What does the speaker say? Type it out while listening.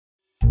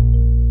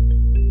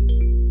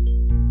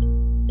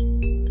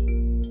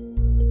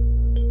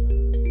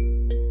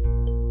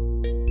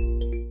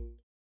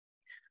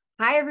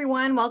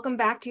everyone. Welcome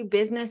back to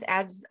Business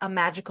as a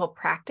Magical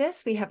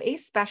Practice. We have a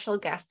special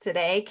guest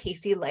today,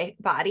 Casey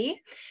Lightbody,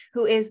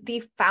 who is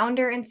the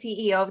founder and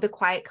CEO of The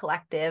Quiet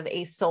Collective,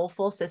 a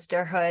soulful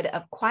sisterhood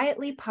of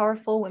quietly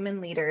powerful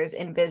women leaders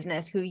in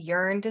business who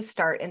yearn to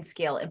start and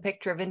scale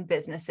impact-driven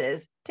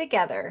businesses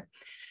together.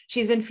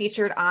 She's been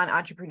featured on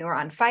Entrepreneur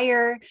on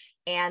Fire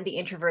and The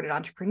Introverted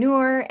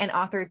Entrepreneur, and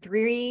authored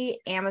 3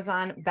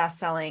 Amazon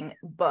best-selling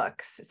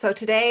books. So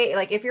today,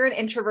 if you're an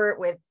introvert,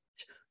 with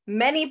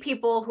many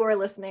people who are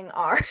listening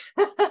are,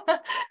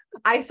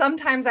 I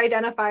sometimes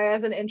identify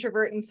as an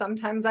introvert and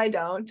sometimes I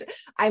don't.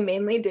 I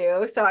mainly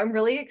do. So I'm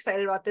really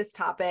excited about this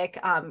topic.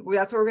 That's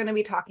what we're going to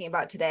be talking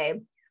about today.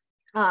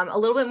 A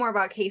little bit more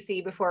about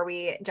Casey before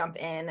we jump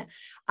in.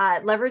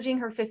 Leveraging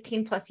her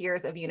 15 plus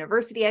years of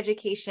university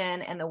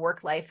education and the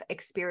work-life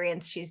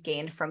experience she's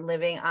gained from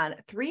living on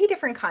 3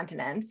 different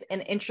continents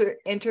and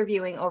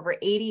interviewing over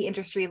 80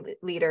 industry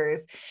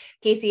leaders,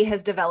 Casey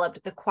has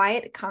developed the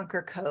Quiet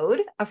Conquer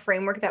Code, a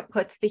framework that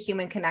puts the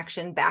human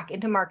connection back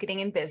into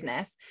marketing and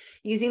business.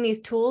 Using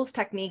these tools,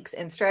 techniques,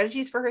 and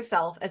strategies for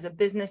herself as a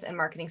business and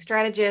marketing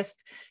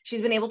strategist,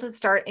 she's been able to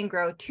start and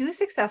grow 2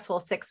 successful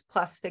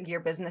 6+ figure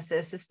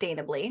businesses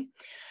sustainably.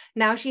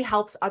 Now she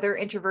helps other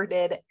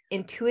introverted,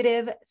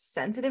 intuitive,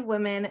 sensitive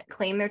women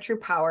claim their true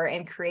power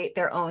and create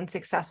their own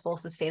successful,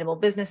 sustainable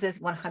businesses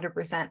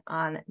 100%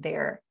 on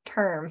their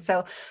terms.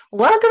 So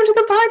welcome to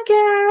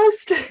the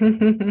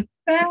podcast.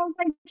 Well,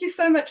 thank you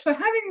so much for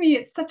having me.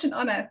 It's such an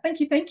honor. Thank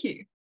you. Thank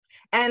you.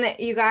 And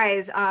you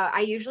guys,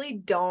 I usually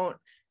don't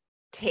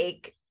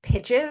take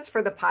pitches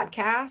for the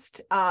podcast.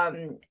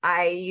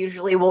 I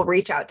usually will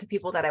reach out to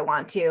people that I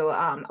want to.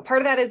 Part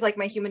of that is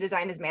my human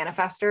design is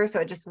manifester, so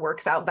it just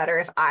works out better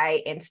if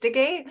I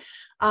instigate.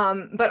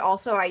 But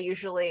also I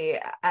usually,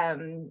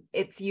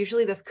 it's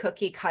usually this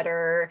cookie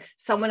cutter,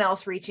 someone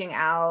else reaching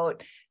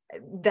out,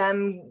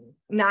 them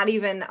not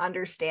even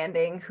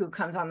understanding who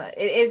comes on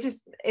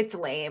it's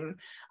lame.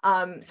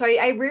 So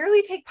I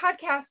rarely take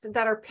podcasts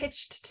that are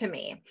pitched to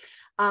me.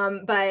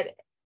 But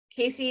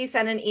Casey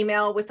sent an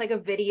email with a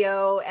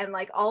video and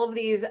all of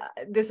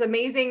this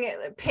amazing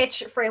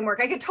pitch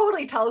framework. I could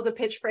totally tell it's a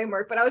pitch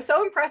framework, but I was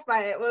so impressed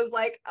by it. It was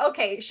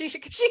okay, she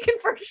can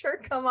for sure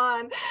come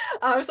on.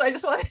 So I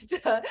just wanted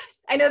to,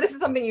 I know this is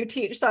something you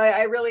teach, so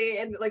I really,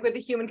 and with the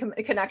human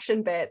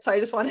connection bit. So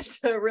I just wanted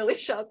to really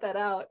shout that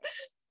out.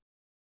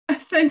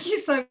 Thank you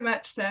so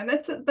much, Sam.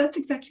 That's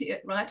exactly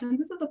it, right? And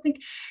this is, I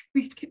think,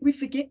 we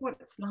forget what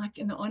it's like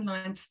in the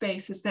online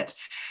space, is that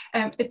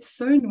it's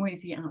so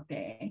noisy out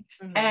there.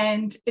 Mm-hmm.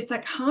 And it's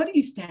how do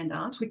you stand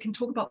out? We can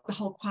talk about the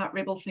whole quiet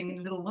rebel thing in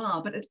a little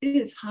while, but it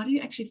is, how do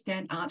you actually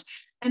stand out?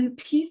 And the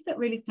piece that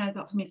really stands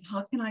out for me is,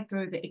 how can I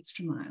go the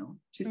extra mile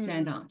to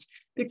stand out?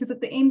 Because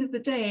at the end of the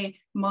day,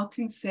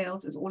 marketing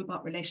sales is all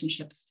about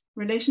relationships.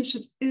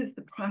 Relationships is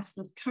the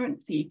priceless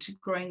currency to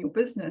growing your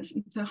business.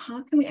 And so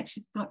how can we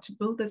actually start to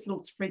build those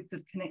little threads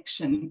of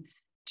connection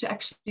to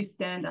actually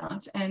stand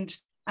out? And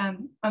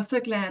I'm so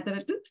glad that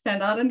it did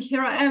stand out, and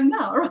here I am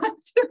now, right?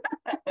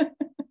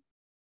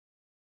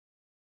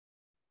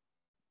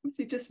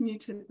 You just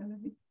muted.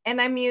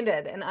 And I'm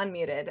muted and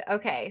unmuted.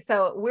 Okay,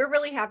 so we're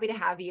really happy to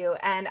have you.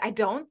 And I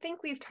don't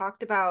think we've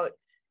talked about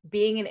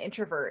being an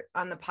introvert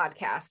on the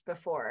podcast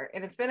before,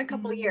 and it's been a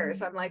couple of years.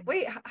 So I'm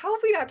wait, how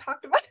have we not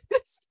talked about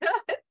this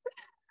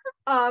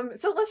yet?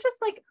 So let's just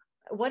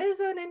what is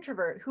an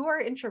introvert? Who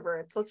are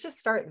introverts? Let's just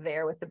start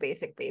there with the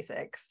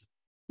basics.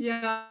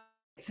 Yeah,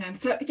 Sam.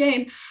 So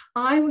again,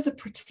 I was a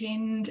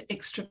pretend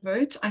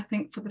extrovert, I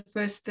think, for the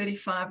first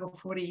 35 or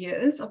 40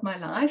 years of my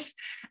life.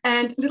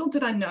 And little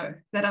did I know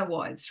that I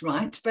was,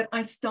 right? But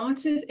I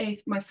started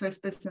my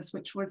first business,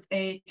 which was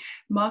a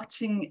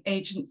marketing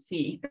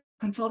agency,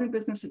 consulting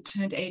business that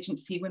turned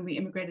agency when we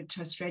immigrated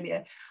to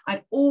Australia.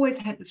 I'd always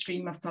had this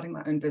dream of starting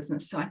my own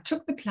business. So I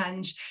took the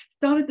plunge,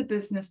 started the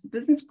business. The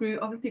business grew,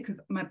 obviously, because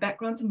my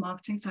background's in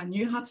marketing, so I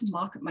knew how to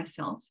market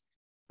myself.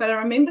 But I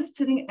remember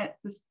sitting at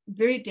this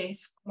very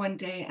desk one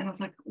day and I was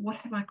like, what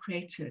have I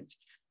created?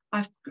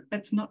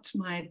 It's not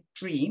my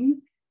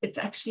dream. It's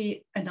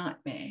actually a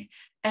nightmare.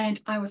 And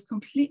I was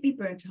completely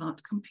burnt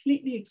out,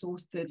 completely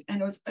exhausted.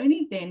 And it was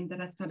only then that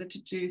I started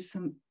to do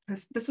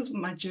this is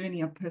my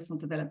journey of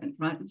personal development,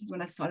 right? This is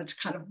when I started to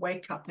kind of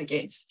wake up, I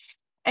guess.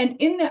 And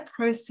in that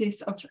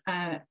process of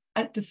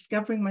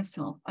discovering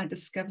myself, I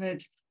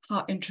discovered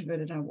how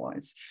introverted I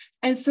was.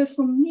 And so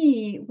for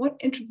me, what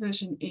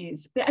introversion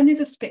is, and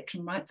there's a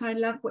spectrum, right? So I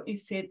love what you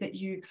said, that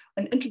you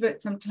an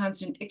introvert sometimes,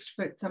 you're an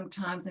extrovert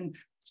sometimes, and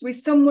we're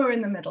somewhere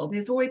in the middle.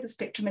 There's always a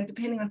spectrum, and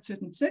depending on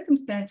certain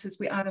circumstances,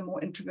 we're either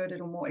more introverted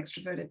or more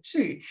extroverted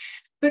too.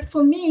 But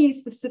for me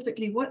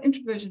specifically, what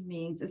introversion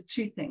means is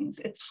 2 things.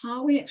 It's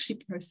how we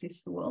actually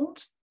process the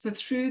world. So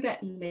through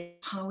that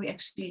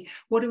lens,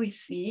 what do we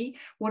see?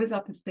 What is our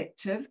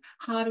perspective?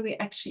 How do we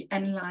actually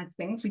analyze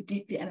things? We're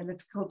deeply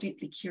analytical,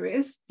 deeply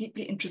curious,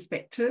 deeply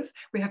introspective.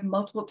 We have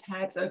multiple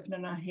tabs open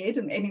in our head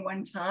at any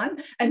one time.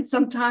 And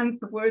sometimes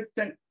the words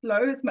don't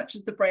flow as much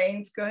as the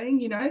brain's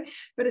going,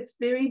 but it's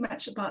very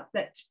much about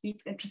that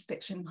deep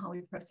introspection and how we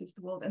process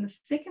the world. And the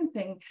second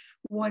thing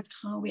was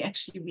how we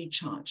actually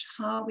recharge,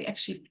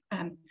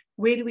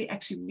 where do we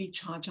actually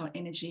recharge our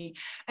energy?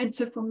 And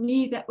so for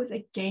me, that was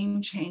a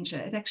game changer.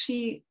 It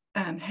actually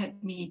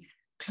had me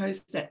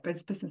close that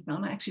business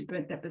down. I actually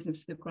burnt that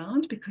business to the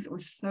ground because it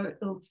was so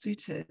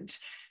ill-suited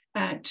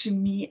to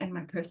me and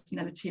my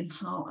personality, and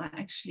how I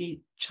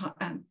actually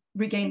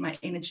regained my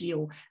energy,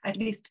 or at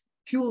least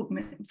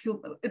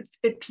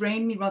it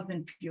drained me rather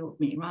than fueled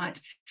me, right?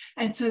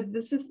 And so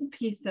this is the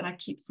piece that I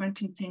keep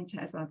front and center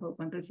as I build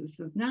my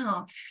businesses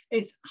now,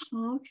 is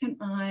how can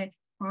I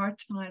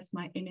prioritize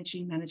my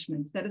energy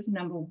management? That is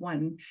number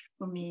one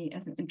for me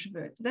as an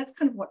introvert. So that's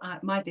kind of what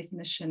my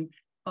definition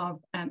of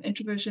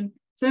introversion.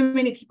 So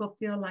many people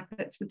feel like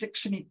that's the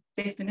dictionary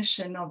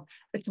definition of,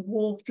 it's a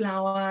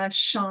wallflower,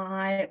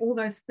 shy, all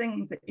those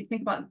things that you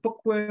think about,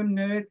 bookworm,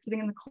 nerd sitting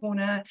in the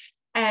corner.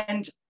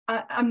 And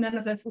I'm none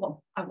of those.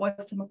 Well, I was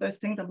some of those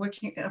things. I've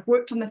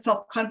worked on the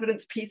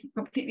self-confidence piece,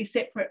 completely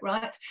separate,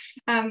 right?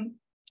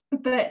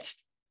 But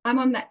I'm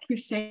on that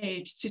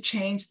crusade to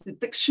change the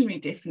dictionary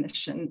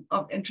definition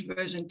of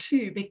introversion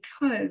too,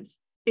 because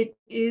it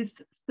is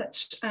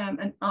such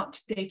an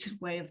outdated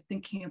way of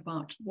thinking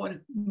about what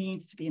it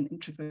means to be an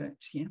introvert.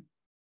 Yeah.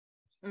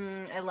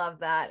 I love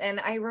that. And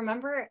I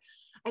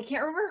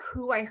can't remember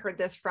who I heard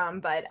this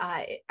from, but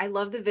I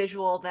love the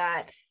visual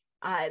that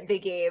they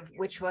gave,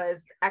 which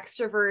was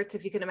extroverts.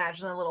 If you can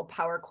imagine a little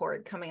power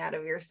cord coming out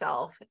of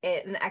yourself,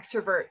 an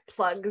extrovert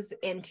plugs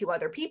into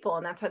other people,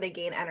 and that's how they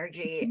gain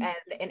energy. Mm-hmm.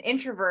 And an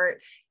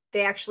introvert,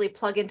 they actually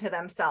plug into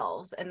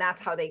themselves, and that's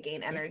how they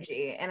gain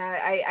energy. And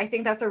I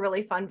think that's a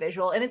really fun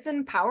visual, and it's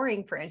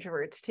empowering for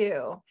introverts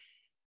too.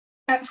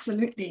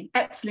 Absolutely.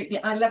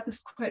 Absolutely. I love this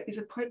quote. There's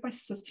a quote by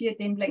Sophia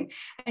Dembling,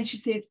 and she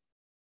says,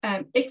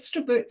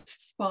 extroverts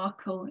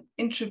sparkle,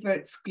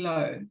 introverts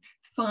glow.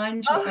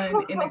 Find your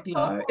own inner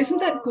glow. Isn't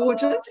that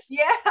gorgeous?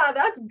 Yeah,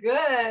 that's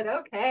good.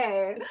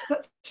 Okay.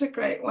 That's such a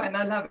great one.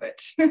 I love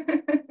it.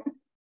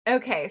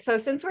 Okay, so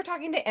since we're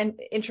talking to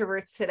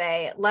introverts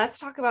today, let's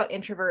talk about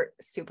introvert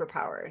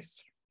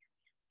superpowers.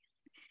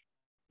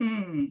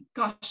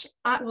 Gosh,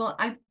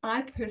 I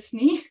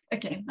personally,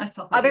 again,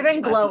 other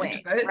than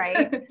glowing,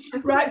 right?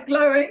 Right,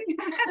 glowing.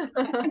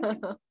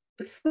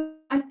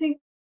 I think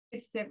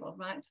it's several,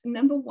 right?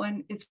 Number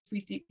one is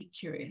we're deeply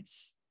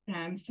curious.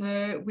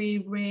 So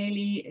we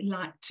really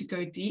like to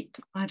go deep.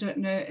 I don't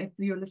know if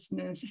your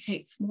listeners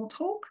hate small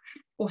talk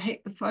or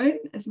hate the phone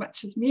as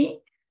much as me,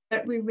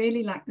 but we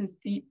really like those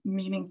deep,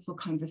 meaningful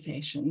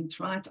conversations,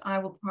 right? I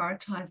will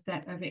prioritize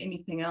that over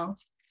anything else.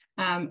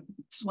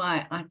 That's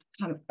why I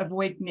kind of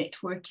avoid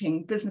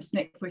networking, business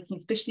networking,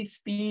 especially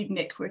speed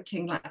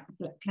networking like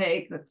the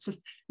plague. That's just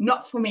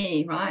not for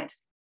me, right?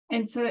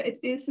 And so it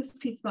is this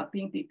piece about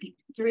being deeply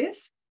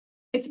curious.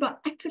 It's about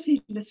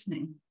actively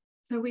listening.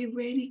 So we're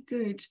really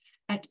good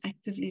at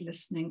actively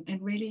listening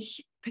and really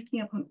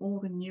picking up on all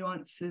the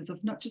nuances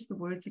of not just the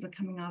words that are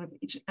coming out of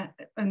each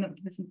another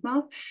person's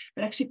mouth,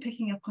 but actually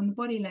picking up on the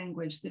body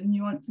language, the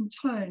nuance and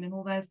tone, and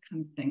all those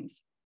kind of things.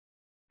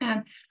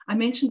 And I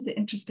mentioned the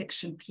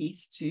introspection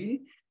piece too.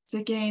 So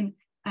again,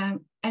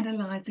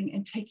 analyzing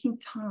and taking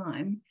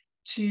time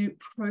to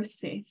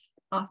process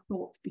our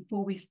thoughts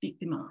before we speak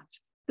them out.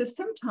 So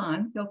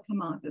sometimes they'll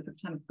come out as a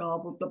kind of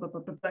garble, blah, blah,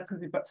 blah, blah, blah, because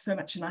we've got so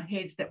much in our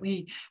heads that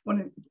we want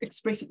to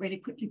express it really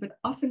quickly. But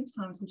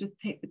oftentimes we'll just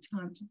take the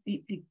time to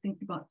deeply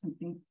think about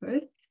something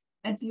first.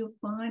 And so you'll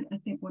find, I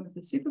think, one of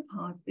the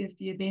superpowers is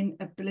the then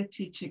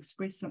ability to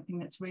express something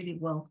that's really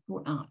well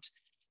thought out.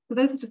 So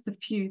those are just a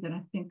few that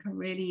I think are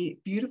really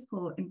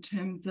beautiful in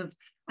terms of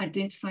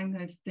identifying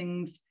those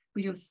things for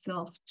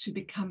yourself to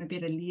become a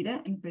better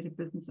leader and a better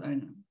business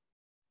owner.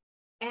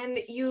 And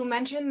you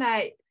mentioned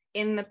that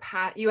in the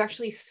past, you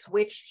actually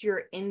switched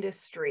your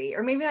industry,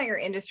 or maybe not your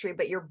industry,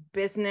 but your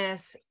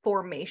business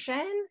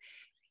formation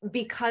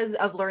because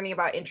of learning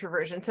about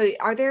introversion. So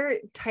are there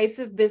types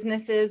of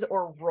businesses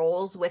or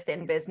roles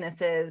within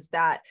businesses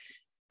that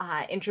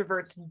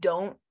introverts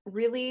don't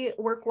really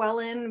work well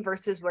in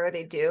versus where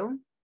they do?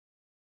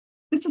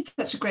 This is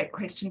such a great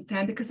question,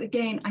 Sam, because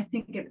again, I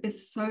think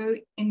it's so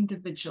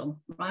individual,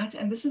 right?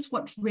 And this is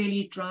what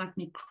really drives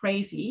me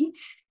crazy,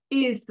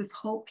 is this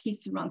whole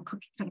piece around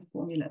cookie cutter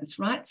formulas,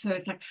 right? So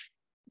it's like,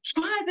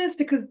 try this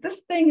because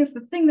this thing is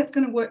the thing that's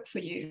going to work for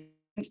you.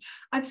 And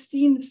I've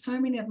seen so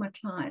many of my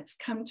clients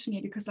come to me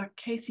because, like,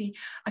 Casey,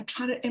 I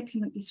tried to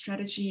implement this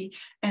strategy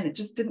and it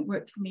just didn't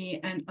work for me.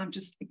 And I'm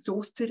just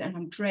exhausted and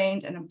I'm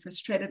drained and I'm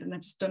frustrated and I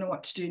just don't know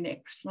what to do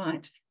next,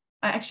 right?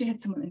 I actually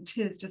had someone in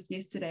tears just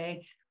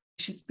yesterday.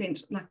 She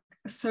spent like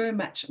so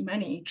much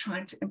money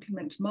trying to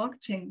implement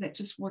marketing that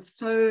just was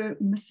so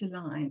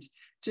misaligned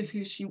to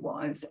who she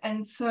was.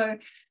 And so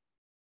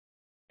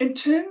in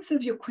terms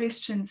of your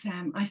question,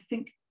 Sam, I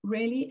think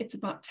really it's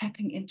about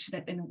tapping into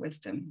that inner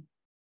wisdom.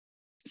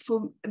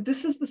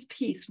 This is this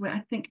piece where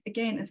I think,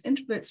 again, as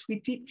introverts, we're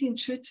deeply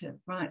intuitive,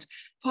 right?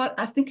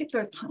 I think it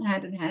goes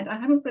hand in hand. I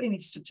haven't got any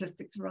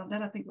statistics around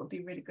that. I think it will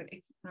be really good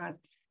exercise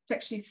to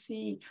actually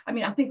see. I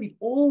mean, I think we've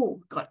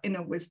all got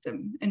inner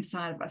wisdom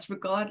inside of us,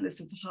 regardless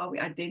of how we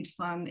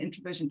identify on the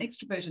introversion,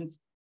 extroversion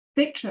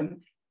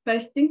spectrum. But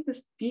I think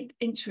this deep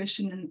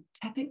intuition and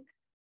tapping,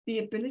 the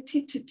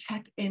ability to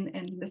tap in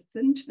and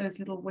listen to those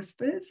little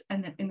whispers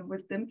and that inner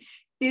wisdom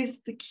is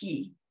the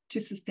key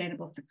to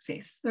sustainable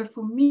success. So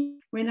for me,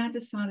 when I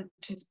decided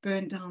to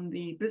burn down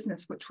the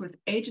business, which was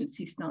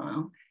agency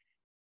style,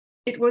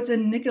 it was a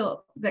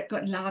niggle that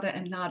got louder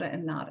and louder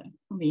and louder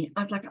for me.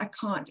 I was like, I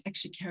can't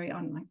actually carry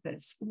on like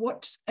this.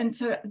 And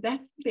so that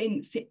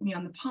then set me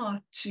on the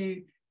path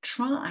to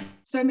try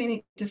so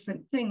many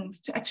different things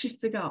to actually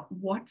figure out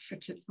what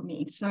fitted for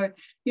me. So,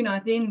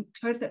 I then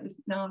closed that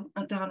down.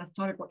 I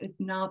started what is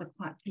now the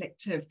Quiet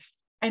Collective.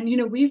 And,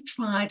 we've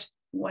tried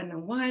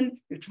one-on-one,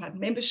 we've tried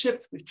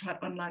memberships, we've tried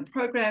online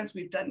programs,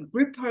 we've done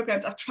group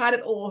programs, I've tried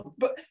it all,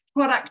 but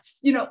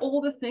products, all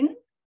the things.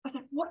 I was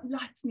like, what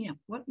lights me up?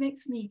 What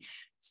makes me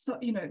so,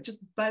 just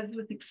buzz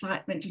with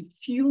excitement and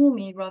fuel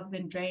me rather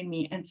than drain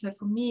me? And so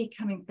for me,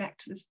 coming back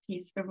to this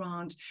piece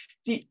around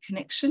deep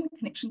connection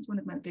is one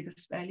of my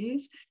biggest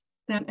values.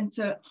 And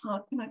so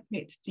how can I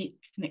create deep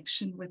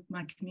connection with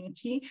my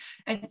community?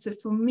 And so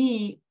for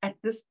me, in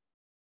this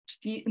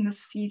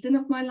season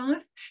of my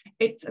life,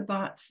 it's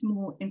about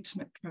small,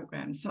 intimate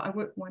programs. So I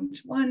work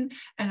one-to-one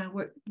and I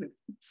work with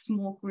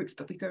small groups,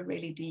 but we go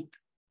really deep.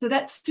 So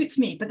that suits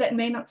me, but that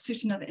may not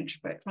suit another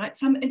introvert, right?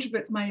 Some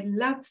introverts may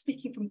love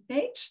speaking from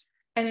stage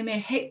and they may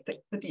hate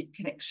the deep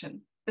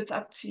connection. It's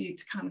up to you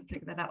to kind of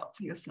figure that out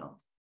for yourself.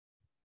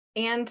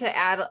 And to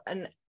add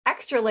an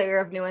extra layer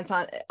of nuance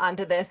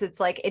onto this, it's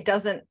like it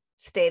doesn't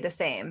stay the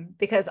same,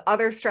 because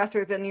other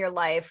stressors in your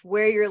life,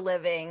 where you're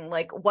living,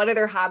 like what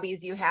other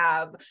hobbies you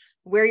have,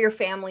 where your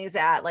family's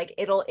at, like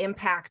it'll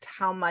impact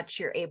how much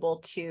you're able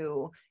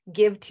to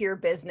give to your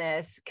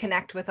business,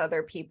 connect with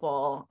other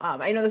people.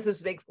 I know this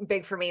was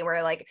big for me,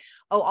 where like,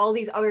 all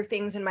these other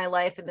things in my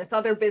life and this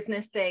other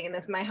business thing and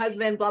this, my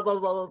husband, blah, blah,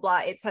 blah, blah, blah.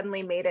 It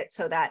suddenly made it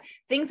so that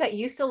things that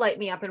used to light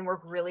me up and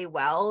work really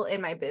well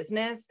in my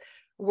business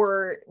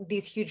were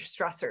these huge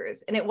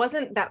stressors. And it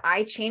wasn't that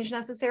I changed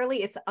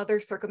necessarily, it's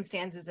other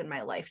circumstances in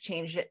my life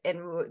changed it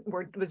and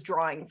was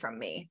drawing from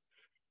me.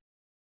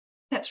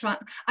 That's right.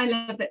 I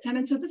love that, Sam.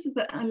 And so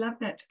I love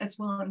that as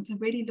well. And so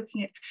really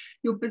looking at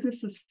your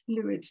business as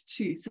fluid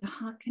too. So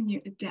how can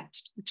you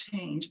adapt to the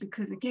change?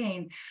 Because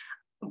again,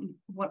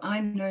 what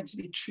I know to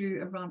be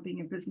true around being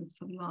in business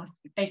for the last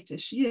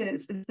 8-ish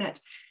years is that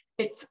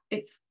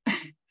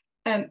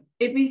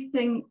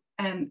everything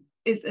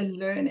is a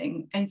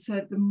learning. And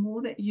so the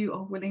more that you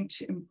are willing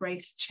to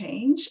embrace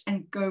change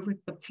and go with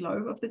the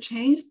flow of the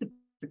change, the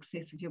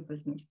success of your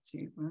business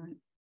too,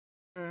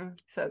 right?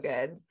 So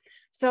good.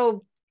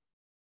 So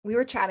we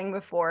were chatting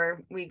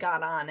before we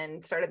got on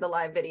and started the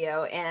live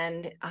video,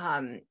 and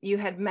you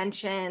had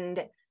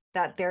mentioned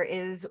that there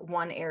is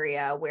one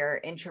area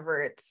where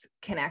introverts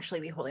can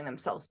actually be holding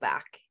themselves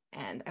back.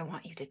 And I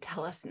want you to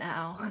tell us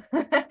now.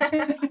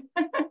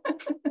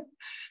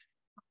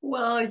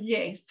 Well,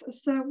 yes.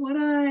 So what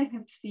I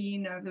have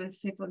seen over the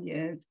several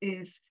years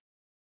is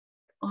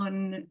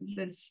on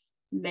this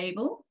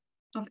label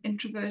of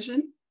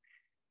introversion,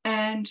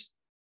 and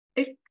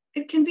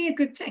it can be a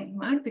good thing,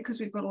 right? Because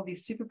we've got all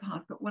these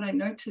superpowers. But what I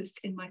noticed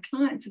in my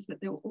clients is that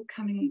they were all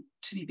coming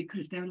to me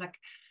because they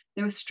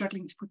were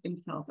struggling to put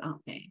themselves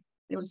out there.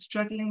 They were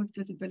struggling with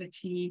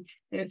visibility.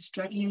 They were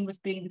struggling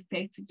with being the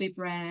face of their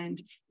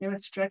brand. They were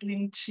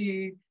struggling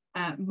to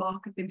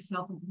market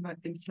themselves and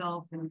promote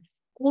themselves and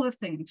all the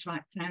things,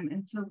 right, Sam?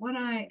 And so what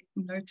I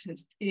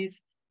noticed is,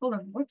 hold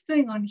on, what's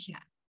going on here?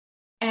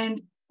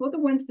 And for the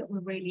ones that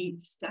were really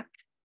stuck,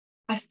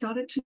 I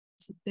started to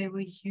notice that they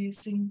were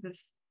using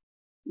this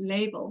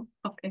label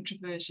of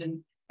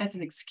introversion as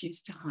an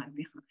excuse to hide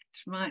behind,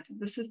 right?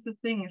 This is the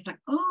thing. It's like,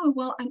 oh,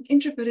 well, I'm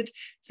introverted,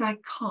 so I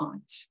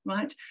can't,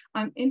 right?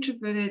 I'm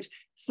introverted,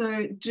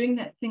 so doing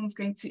that thing is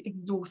going to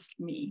exhaust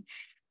me.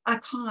 I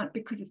can't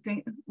because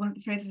one of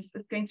the phrases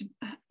is going to,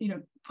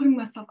 putting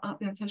myself out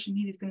there on social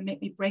media is going to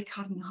make me break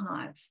out in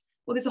hives.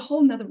 Well, there's a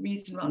whole nother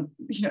reason around,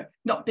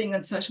 not being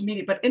on social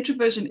media, but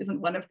introversion isn't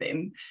one of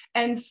them.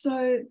 And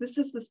so this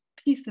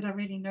piece that I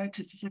really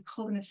noticed is like,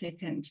 hold on a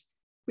second.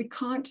 We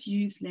can't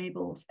use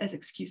labels as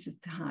excuses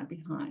to hide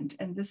behind.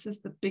 And this is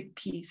the big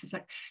piece. It's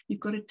like, you've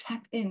got to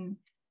tap in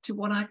to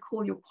what I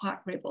call your quiet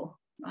rebel,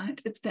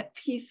 right? It's that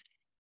piece.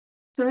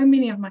 So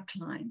many of my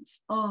clients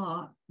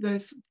are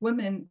those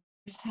women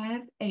who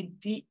have a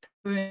deep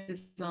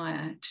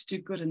desire to do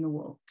good in the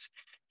world.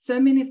 So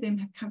many of them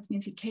have come to me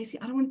and said, Casey,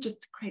 I don't want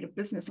just to create a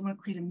business. I want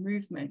to create a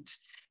movement.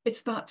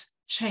 It's about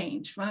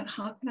change, right?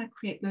 How can I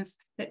create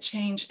that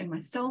change in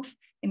myself,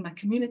 in my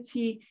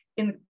community,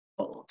 in the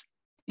world?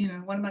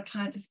 One of my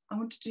clients is, I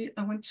want to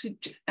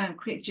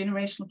create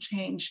generational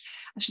change.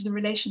 She's a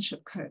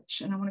relationship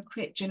coach, and I want to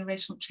create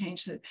generational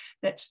change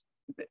that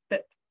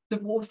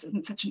divorce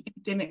isn't such an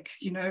epidemic,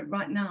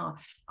 right now.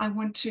 I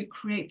want to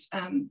create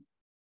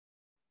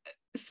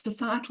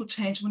societal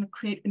change. I want to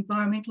create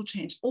environmental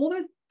change. All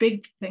those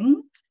big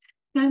things.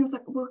 And I was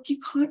like, well, you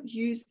can't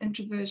use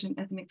introversion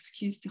as an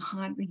excuse to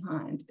hide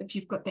behind if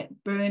you've got that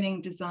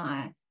burning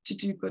desire to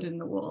do good in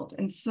the world.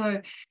 And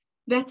so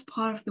that's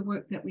part of the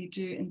work that we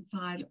do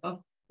inside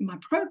of my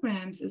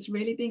programs, is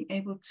really being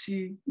able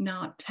to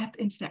now tap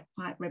into that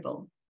quiet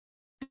rebel.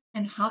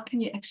 And how can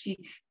you actually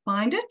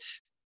find it?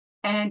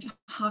 And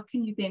how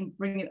can you then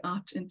bring it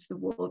out into the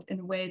world in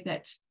a way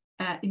that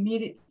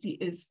immediately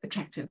is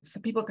attractive? So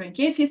people are going,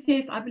 yes, yes,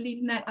 yes, I believe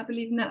in that. I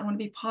believe in that. I want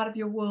to be part of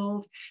your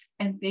world.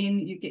 And then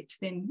you get to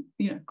then,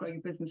 grow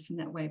your business in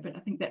that way. But I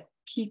think that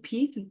key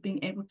piece is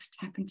being able to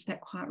tap into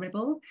that quiet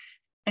rebel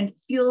and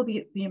feel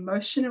the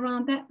emotion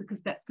around that, because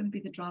that's going to be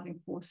the driving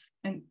force,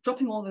 and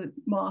dropping all the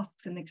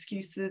masks and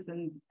excuses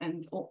and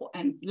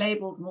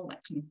labels and all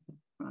that kind of stuff,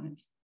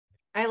 right?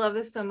 I love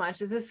this so much.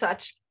 This is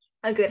such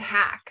a good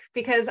hack,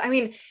 because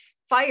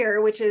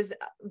fire, which is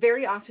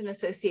very often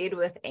associated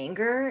with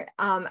anger.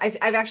 I've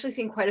actually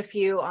seen quite a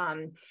few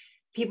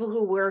people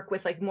who work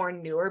with like more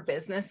newer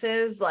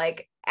businesses,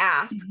 like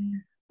ask,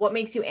 what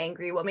makes you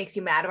angry? What makes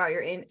you mad about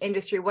your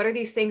industry? What are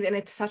these things? And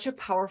it's such a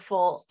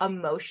powerful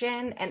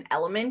emotion and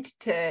element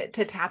to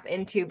tap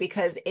into,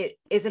 because it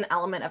is an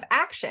element of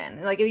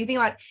action. Like if you think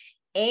about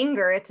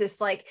anger, it's just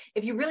like,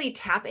 if you really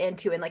tap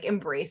into and like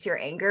embrace your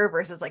anger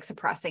versus like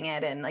suppressing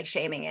it and like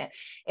shaming it,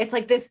 it's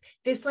like this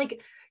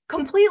like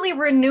completely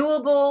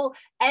renewable,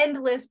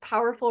 endless,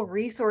 powerful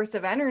resource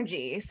of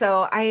energy.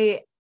 So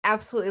I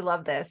absolutely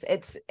love this.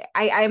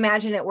 I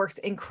imagine it works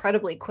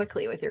incredibly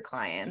quickly with your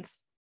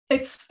clients.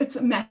 It's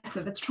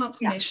massive. It's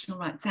transformational,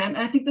 right, Sam?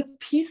 And I think this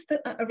piece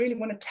that I really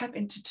want to tap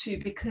into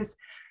too, because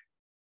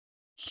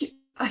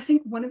I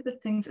think one of the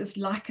things is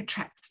like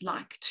attracts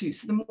like too.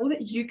 So the more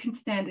that you can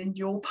stand in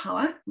your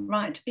power,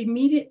 right,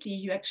 immediately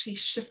you're actually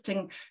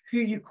shifting who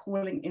you're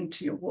calling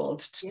into your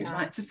world too,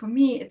 right? So for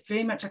me, it's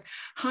very much like,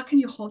 how can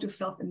you hold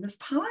yourself in this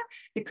power?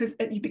 Because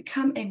you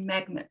become a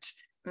magnet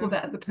for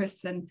the other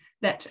person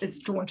that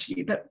is drawn to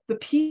you. But the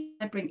piece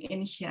I bring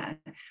in here,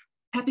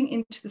 tapping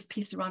into this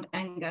piece around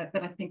anger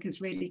that I think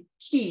is really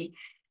key,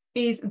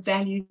 is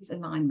values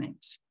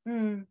alignment.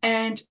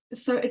 And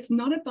so it's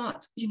not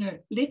about,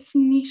 let's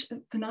niche,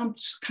 and I'm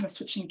just kind of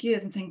switching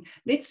gears and saying,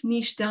 let's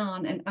niche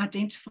down and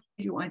identify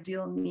your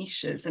ideal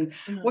niches. And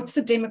what's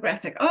the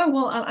demographic? Oh,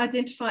 well, I'll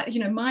identify,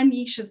 my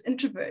niche is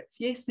introverts.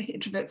 Yes, they're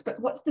introverts, but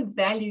what's the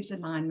values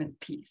alignment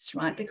piece,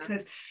 right?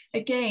 Because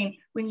again,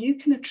 when you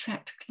can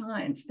attract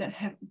clients that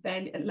have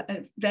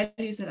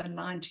values that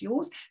align to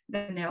yours,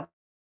 then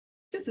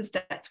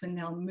that's when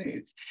they'll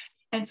move.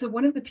 And so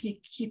one of the key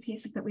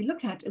pieces that we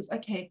look at is,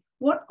 okay,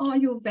 what are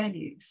your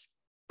values?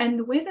 And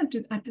the way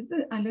that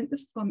I learned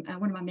this from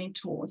one of my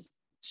mentors.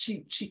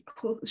 She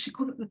called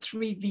it the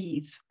 3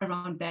 V's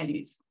around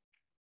values.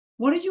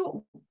 Where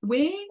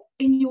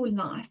in your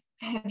life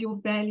have your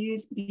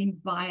values been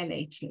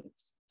violated?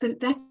 So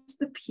that's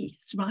the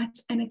piece, right?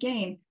 And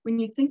again, when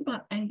you think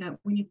about anger,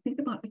 when you think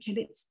about, okay,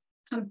 let's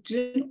kind of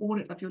do an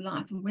audit of your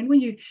life. And when were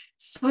you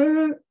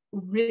so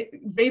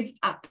revved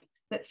up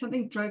that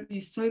something drove you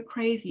so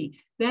crazy?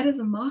 That is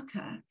a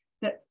marker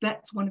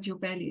that's one of your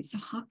values. So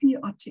how can you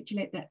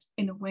articulate that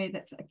in a way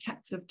that's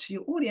captive to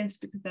your audience,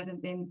 because that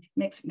then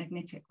makes it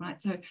magnetic,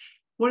 right? So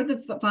what are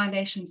the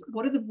violations?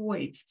 What are the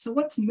voids? So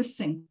what's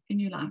missing in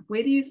your life?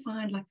 Where do you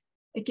find, like,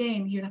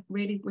 again, you're like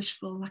really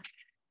wishful, like,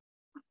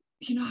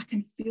 I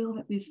can feel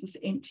that there's this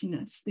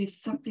emptiness.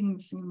 There's something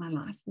missing in my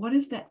life. What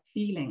is that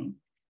feeling?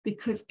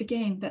 Because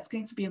again, that's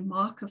going to be a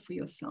marker for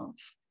yourself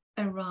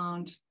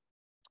around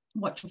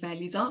what your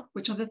values are,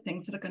 which are the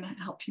things that are going to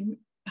help you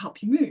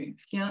move.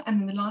 And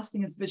then the last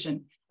thing is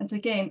vision. And so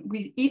again,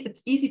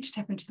 it's easy to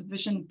tap into the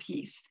vision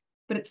piece,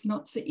 but it's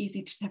not so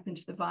easy to tap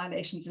into the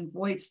violations and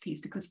voids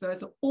piece, because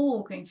those are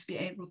all going to be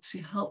able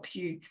to help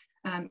you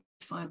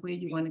find where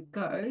you want to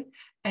go,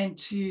 and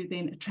to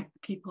then attract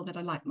people that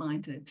are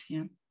like-minded.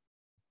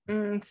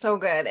 So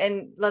good.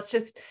 And let's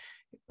just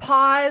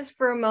pause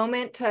for a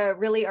moment to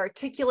really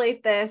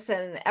articulate this,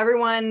 and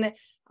everyone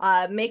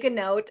make a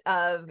note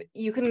of,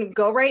 you can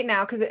go right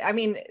now, because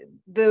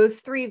those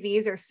 3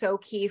 V's are so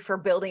key for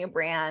building a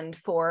brand,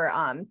 for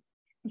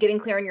getting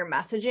clear on your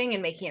messaging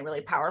and making it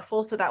really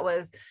powerful. So that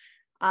was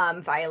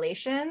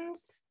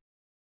violations,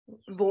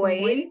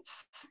 voids,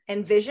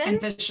 and vision.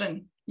 And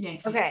vision.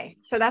 Yes. Okay.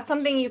 So that's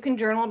something you can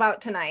journal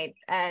about tonight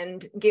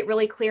and get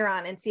really clear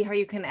on, and see how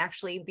you can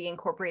actually be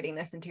incorporating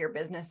this into your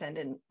business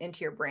and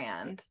into your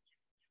brand.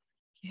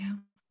 Yeah.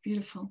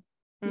 Beautiful.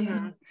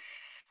 Yeah.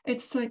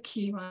 It's so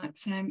key, right,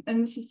 Sam?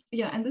 And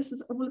this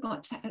is all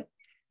about,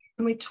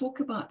 when we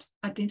talk about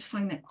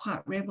identifying that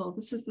quiet rebel,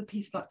 this is the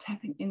piece about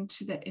tapping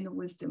into that inner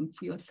wisdom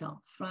for yourself,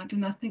 right?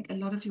 And I think a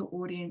lot of your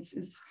audience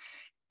is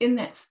in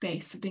that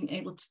space of being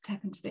able to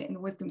tap into that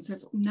inner wisdom. So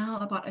it's now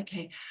about,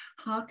 okay,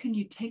 how can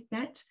you take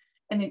that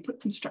and then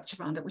put some structure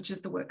around it, which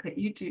is the work that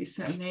you do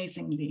so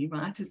amazingly,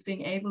 right? Is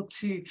being able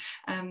to,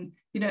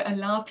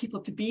 allow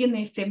people to be in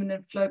their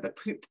feminine flow, but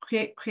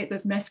create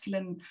those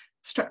masculine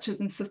structures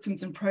and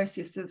systems and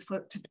processes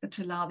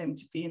to allow them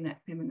to be in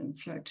that feminine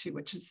flow too,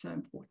 which is so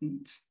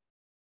important.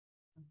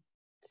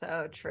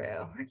 So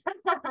true.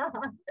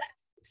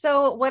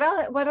 So what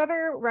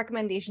other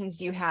recommendations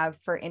do you have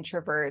for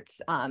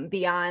introverts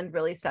beyond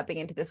really stepping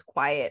into this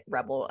quiet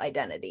rebel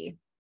identity?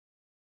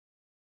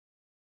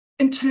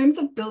 In terms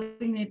of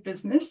building their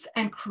business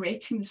and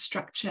creating the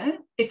structure,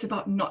 it's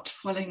about not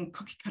following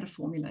cookie cutter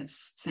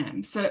formulas,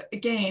 Sam. So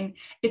again,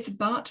 it's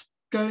about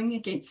going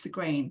against the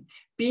grain,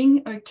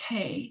 being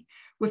okay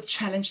with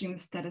challenging the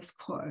status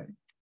quo,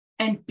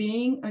 and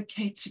being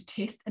okay to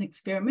test and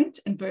experiment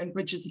and burn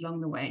bridges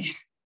along the way,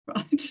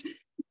 right?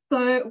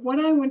 So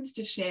what I wanted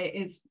to share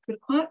is the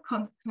Quiet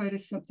Conquer Code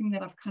is something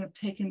that I've kind of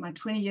taken my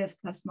 20 years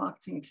plus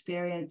marketing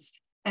experience,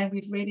 and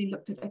we've really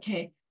looked at,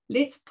 okay,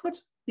 let's put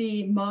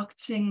the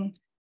marketing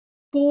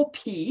 4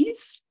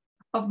 Ps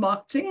of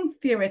marketing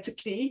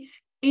theoretically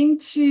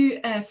into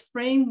a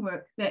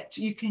framework that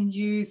you can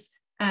use,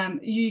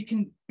 you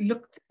can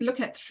look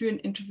at through an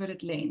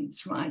introverted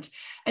lens, right?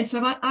 And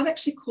so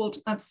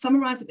I've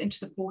summarized it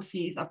into the 4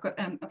 Cs. I've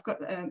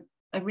got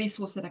a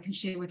resource that I can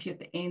share with you at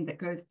the end that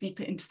goes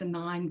deeper into the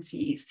 9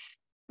 Cs.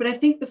 But I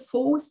think the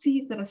 4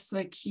 Cs that are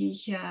so key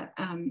here,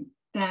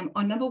 Sam,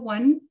 are number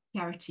 1,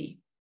 clarity.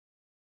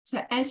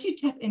 So as you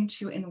tap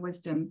into your inner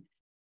wisdom,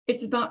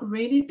 it's about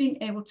really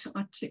being able to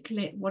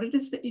articulate what it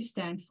is that you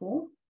stand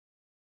for,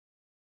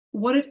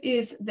 what it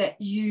is that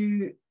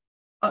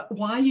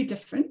why are you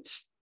different?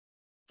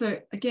 So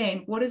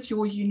again, what is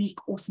your unique,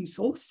 awesome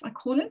source, I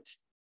call it,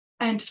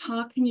 and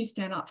how can you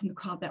stand out from the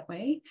crowd that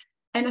way?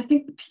 And I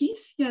think the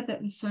piece here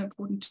that is so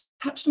important, to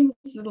touch on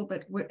this a little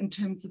bit in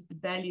terms of the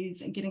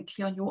values and getting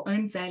clear on your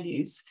own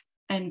values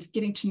and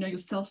getting to know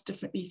yourself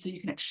differently so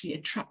you can actually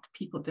attract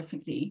people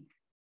differently.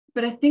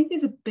 But I think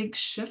there's a big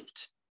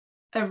shift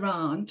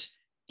around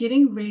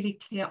getting really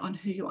clear on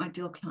who your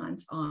ideal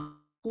clients are. I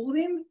call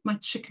them my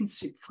chicken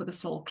soup for the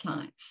soul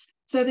clients.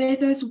 So they're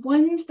those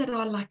ones that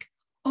are like,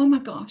 oh my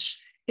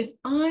gosh, if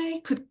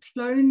I could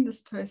clone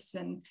this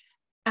person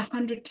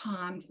 100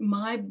 times,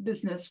 my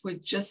business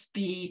would just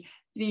be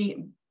the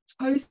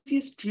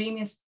coziest,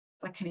 dreamiest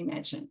I can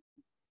imagine.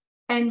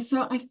 And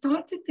so I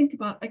started to think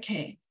about,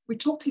 okay, we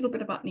talked a little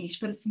bit about niche,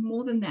 but it's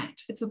more than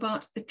that. It's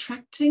about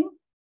attracting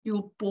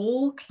your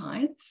ball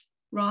clients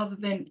rather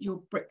than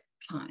your brick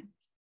clients.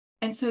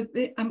 And so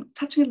I'm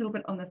touching a little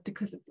bit on that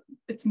because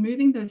it's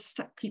moving those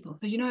stuck people.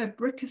 So, a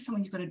brick is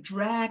someone you've got to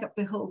drag up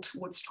the hill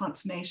towards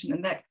transformation,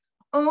 and that,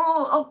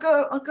 oh, I'll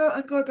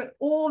go, but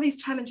all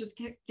these challenges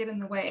get in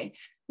the way.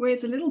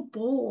 Whereas a little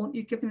ball,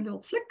 you give them a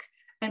little flick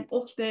and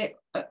off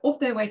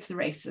their way to the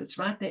races,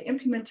 right? They're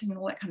implementing and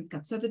all that kind of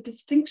stuff. So the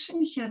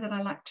distinction here that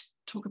I like to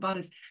talk about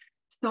is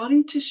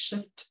starting to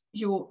shift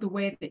the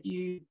way that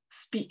you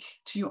speak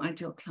to your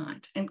ideal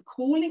client and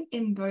calling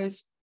in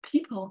those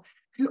people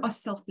who are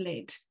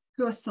self-led,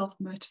 who are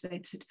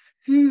self-motivated,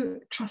 who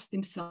trust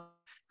themselves,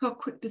 who are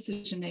quick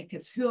decision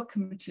makers, who are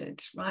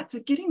committed, right? So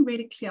getting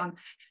really clear on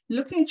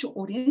looking at your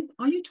audience.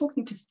 Are you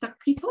talking to stuck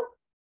people,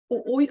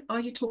 or are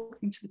you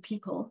talking to the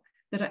people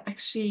that are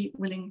actually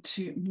willing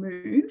to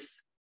move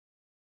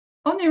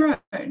on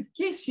their own?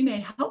 Yes, you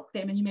may help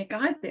them and you may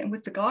guide them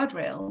with the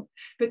guardrail,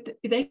 but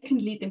they can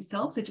lead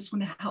themselves. They just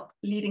want to help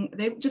leading.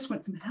 They just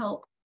want some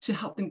help to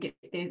help them get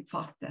there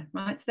faster,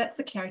 right? So that's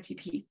the clarity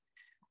piece.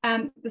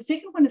 The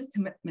second one is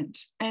commitment.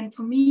 And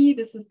for me,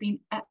 this has been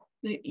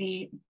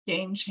absolutely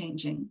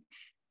game-changing.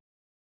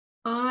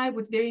 I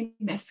was very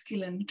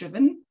masculine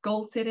driven,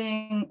 goal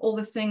setting, all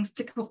the things,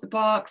 tick off the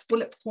box,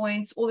 bullet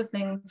points, all the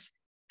things.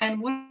 And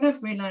what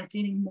I've realized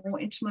leaning more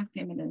into my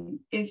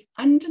feminine is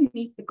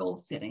underneath the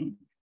goal setting.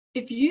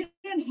 If you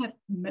don't have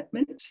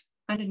commitment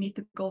underneath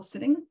the goal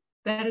setting,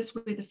 that is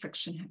where the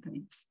friction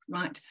happens,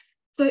 right?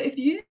 So if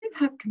you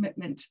have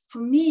commitment, for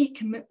me,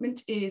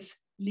 commitment is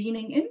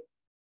leaning in,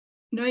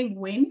 knowing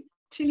when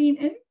to lean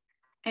in,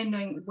 and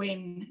knowing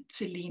when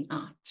to lean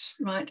out,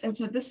 right? And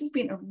so this has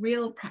been a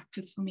real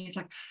practice for me. It's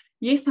like,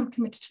 yes, I'm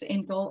committed to the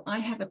end goal. I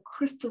have a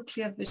crystal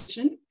clear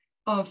vision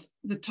of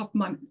the top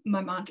of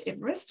my Mount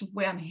Everest,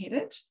 where I'm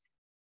headed.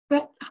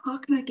 But how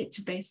can I get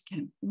to base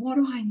camp? What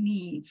do I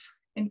need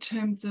in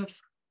terms of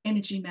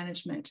energy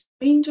management?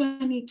 When do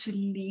I need to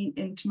lean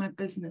into my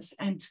business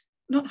and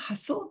not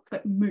hustle,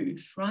 but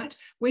move, right?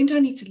 When do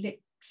I need to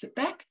sit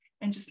back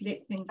and just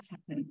let things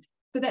happen?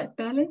 So that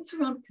balance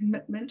around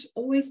commitment,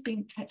 always being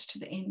attached to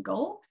the end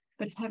goal,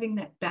 but having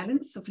that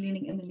balance of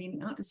leaning in and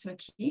leaning out is so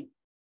key.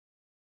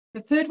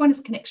 The third one is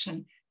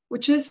connection,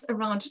 which is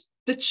around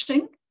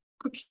ditching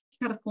cookie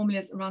cutter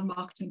formulas around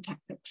marketing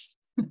tactics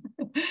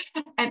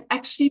and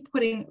actually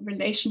putting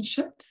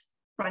relationships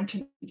front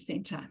and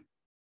center.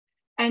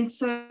 And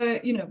so,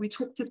 we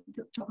talked at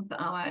the top of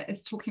the hour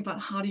is talking about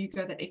how do you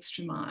go the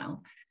extra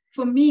mile.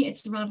 For me,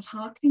 it's around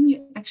how can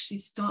you actually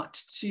start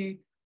to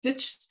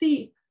ditch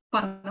the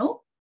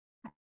funnel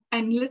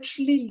and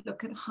literally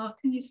look at how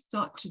can you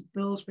start to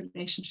build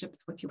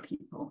relationships with your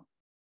people,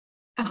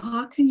 and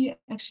how can you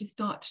actually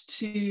start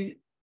to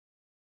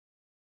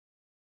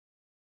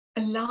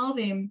allow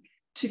them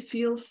to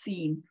feel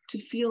seen, to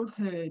feel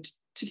heard,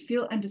 to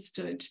feel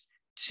understood,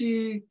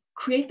 to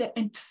create that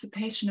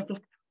anticipation of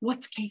like,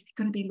 what's Casey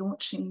going to be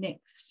launching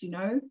next,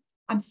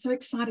 I'm so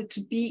excited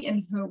to be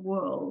in her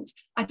world.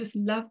 I just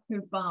love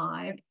her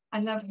vibe. I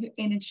love her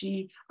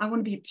energy. I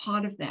want to be a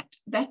part of that.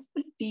 That's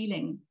the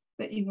feeling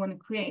that you want to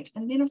create.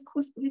 And then, of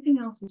course, everything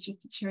else is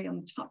just a cherry on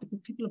the top, because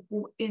people are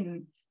bought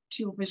in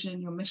to your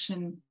vision, your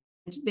mission,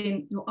 and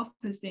then your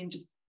offers then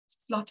just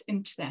slot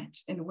into that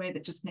in a way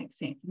that just makes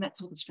sense. And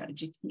that's all the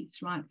strategy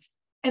piece, right?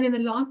 And then the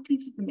last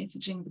piece is the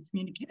messaging,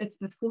 it's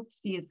the fourth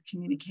C is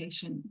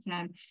communication.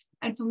 And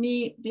for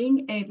me,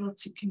 being able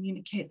to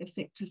communicate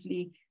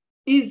effectively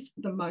is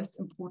the most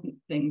important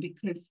thing,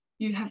 because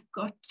you have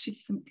got to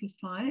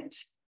simplify it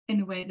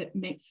in a way that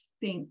makes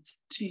sense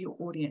to your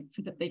audience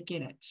so that they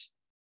get it.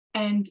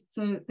 And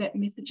so that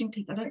messaging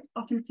piece, I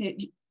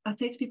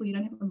say to people, you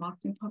don't have a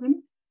marketing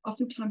problem.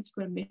 Oftentimes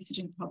you've got a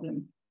messaging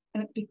problem.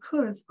 And it's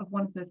because of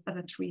one of those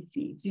other three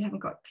C's. You haven't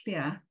got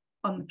clear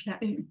on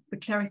the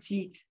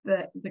clarity,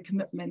 the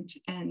commitment,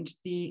 and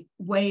the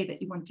way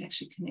that you want to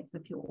actually connect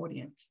with your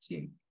audience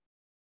too.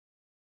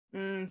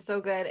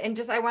 So good. And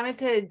I wanted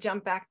to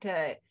jump back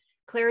to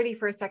clarity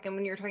for a second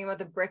when you're talking about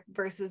the brick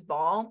versus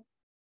ball.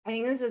 I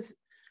think this is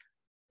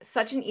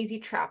such an easy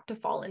trap to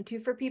fall into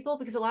for people,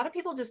 because a lot of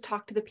people just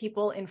talk to the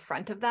people in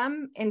front of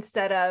them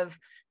instead of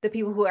the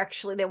people who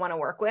actually they want to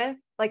work with.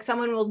 Like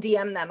someone will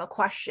DM them a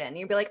question.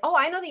 You'll be like, oh,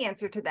 I know the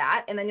answer to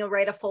that. And then you'll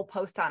write a full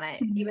post on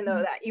it, even though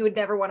that you would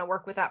never want to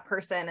work with that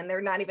person and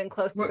they're not even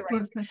close to the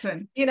right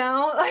person,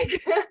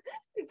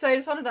 so I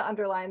just wanted to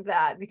underline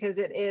that, because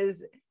it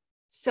is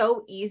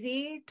so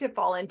easy to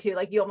fall into,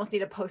 like, you almost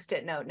need a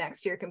Post-it note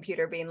next to your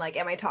computer being like,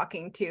 am I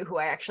talking to who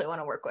I actually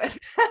want to work with?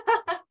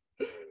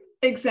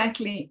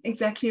 Exactly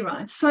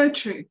right. So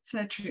true,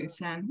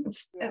 Sam.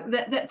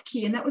 That's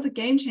key. And that was a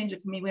game changer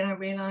for me when I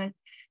realized,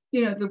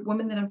 the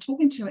women that I'm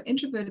talking to are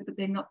introverted, but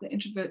they're not the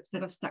introverts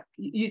that are stuck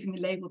using the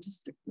label to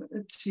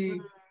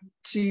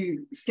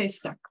stay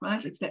stuck,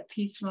 right? It's that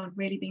piece around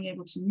really being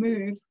able to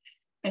move.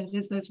 And it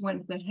is those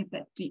ones that have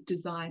that deep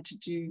desire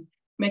to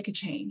make a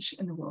change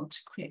in the world, to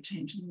create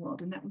change in the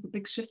world. And that was a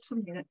big shift for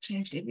me. That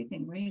changed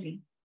everything, really.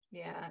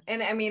 Yeah.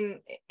 And I mean,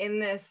 in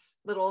this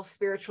little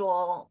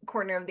spiritual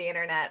corner of the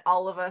internet,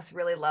 all of us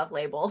really love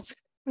labels.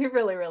 We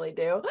really, really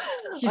do.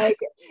 Like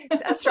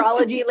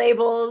astrology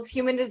labels,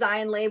 human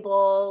design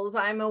labels.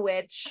 I'm a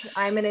witch,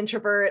 I'm an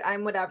introvert,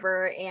 I'm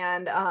whatever.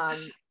 And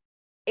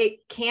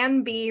it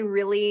can be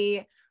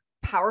really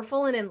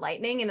powerful and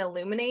enlightening and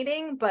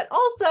illuminating, but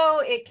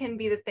also it can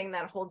be the thing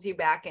that holds you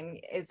back and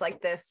is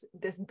like this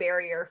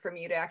barrier from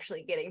you to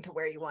actually getting to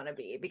where you want to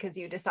be, because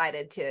you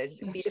decided to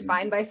be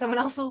defined by someone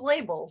else's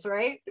labels,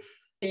 right?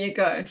 There you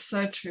go.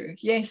 So true.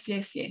 Yes.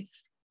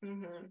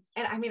 Mm-hmm.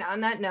 And I mean,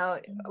 on that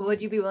note,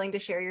 would you be willing to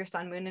share your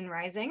sun, moon, and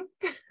rising?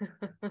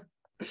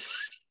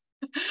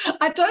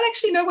 I don't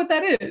actually know what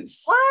that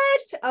is.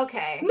 What?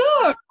 Okay.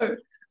 No.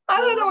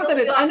 I don't know what that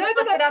is. I know that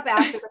look it up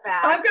after the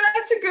fact. I'm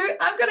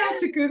gonna have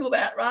to Google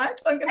that,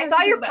 right? I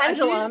saw your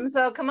pendulum,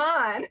 so come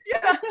on.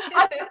 Yeah,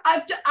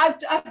 I've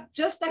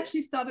just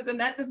actually started on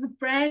that. This is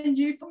brand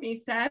new for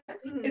me, Sam.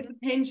 Mm-hmm. It's the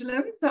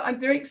pendulum, so I'm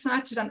very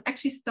excited. I'm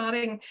actually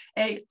starting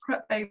a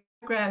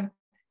program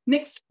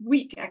next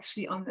week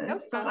actually on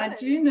this, but I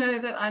do know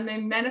that I'm a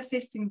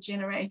manifesting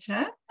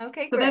generator.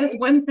 Okay, so great. That is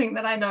one thing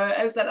that I know,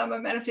 is that I'm a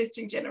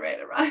manifesting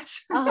generator,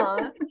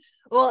 right?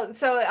 Well,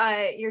 so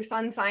your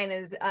sun sign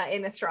is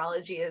in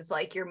astrology is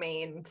like your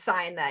main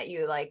sign that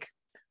you like.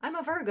 I'm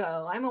a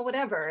Virgo, I'm a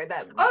whatever.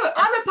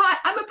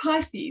 I'm a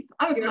Pisces.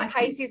 You're a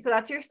Pisces, so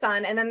that's your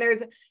sun, and then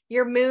there's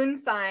your moon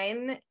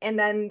sign, and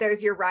then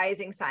there's your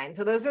rising sign.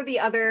 So those are the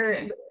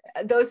other.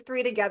 Those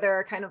three together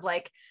are kind of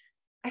like.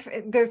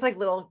 There's like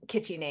little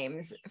kitschy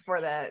names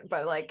for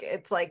but like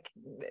it's like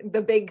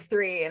the big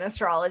three in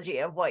astrology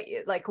of what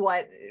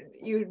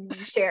you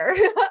share.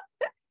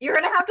 You're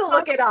gonna have to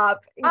look it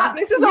up.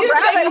 This is a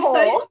rabbit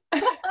hole.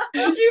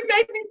 You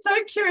made me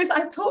so curious.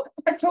 I talked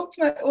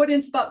to my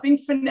audience about being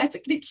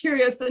fanatically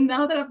curious, and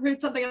now that I've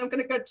heard something, I'm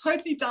going to go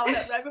totally down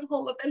that rabbit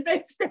hole of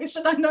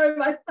investigation. I know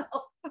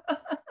myself.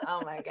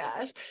 Oh my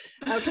gosh.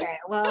 Okay,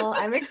 well,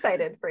 I'm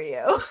excited for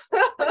you.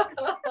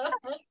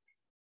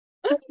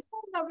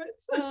 Love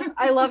it.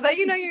 I love that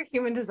you know your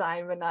human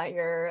design, but not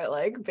your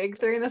like big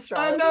three in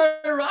astrology. I know,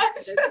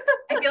 right?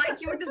 I feel like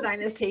human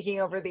design is taking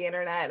over the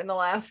internet in the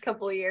last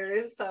couple of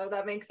years, so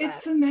that makes sense.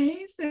 It's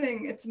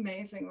amazing. It's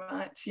amazing,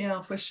 right? Yeah,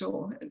 for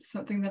sure. It's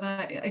something that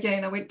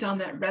I went down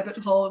that rabbit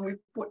hole, and we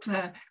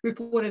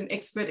brought an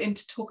expert in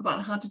to talk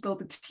about how to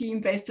build a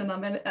team based on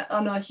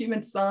our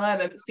human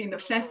design, and it's been a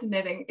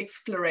fascinating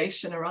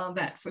exploration around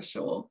that for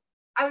sure.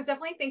 I was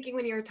definitely thinking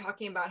when you were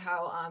talking about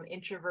how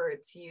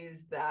introverts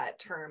use that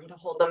term to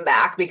hold them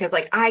back, because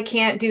like, I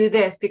can't do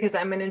this because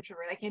I'm an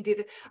introvert. I can't do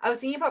this. I was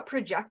thinking about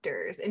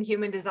projectors in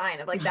human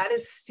design of like, that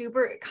is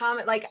super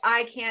common. Like,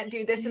 I can't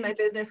do this in my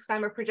business because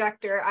I'm a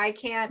projector. I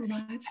can't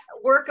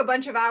work a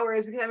bunch of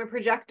hours because I'm a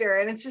projector.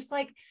 And it's just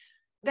like,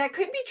 that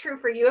could be true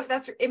for you. If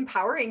that's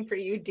empowering for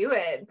you, do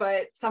it.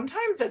 But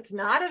sometimes it's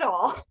not at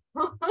all.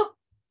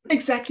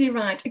 Exactly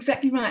right.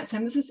 Exactly right,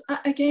 Sam. This is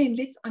again,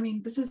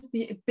 this is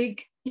the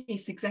big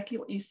piece, exactly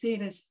what you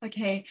said is,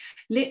 okay,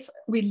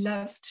 we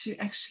love to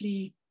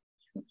actually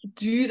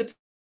do the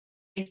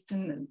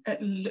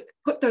and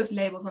put those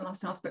labels on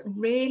ourselves, but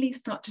really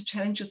start to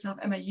challenge yourself.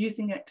 Am I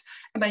using it?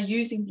 Am I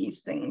using these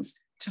things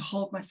to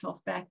hold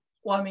myself back,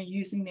 or am I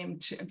using them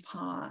to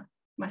empower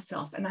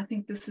myself? And I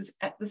think this has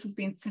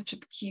been such a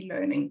key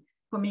learning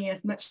for me,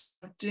 as much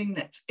as doing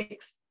that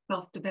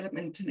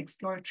self-development and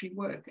exploratory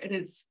work. It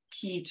is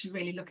key to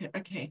really look at,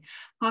 okay,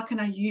 how can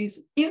I use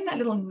even that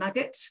little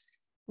nugget?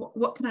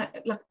 What can I,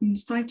 like,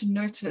 starting to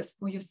notice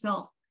for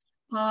yourself,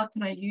 how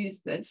can I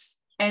use this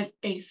as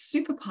a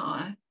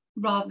superpower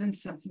rather than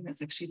something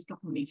that's actually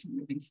stopping me from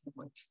moving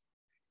forward?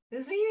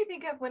 This made me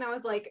think of when I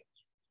was like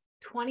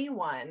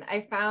 21.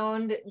 I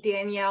found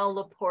Danielle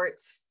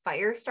Laporte's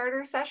fire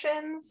starter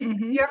sessions.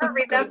 Mm-hmm. You ever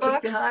read that book?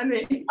 Just behind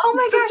me. Oh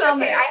my Just gosh.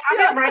 Okay. there. I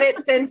haven't read it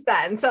since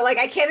then. So like,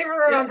 I can't even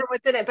remember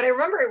what's in it, but I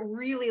remember it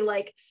really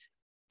like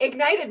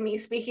ignited me,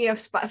 speaking of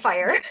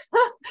fire.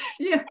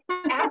 Yeah.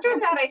 After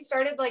that, I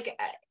started like,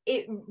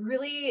 it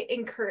really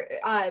encouraged,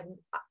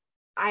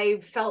 I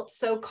felt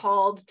so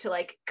called to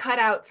like cut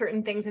out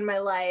certain things in my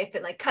life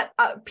and like cut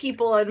out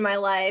people in my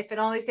life and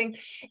all these things.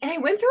 And I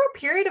went through a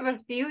period of a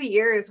few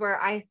years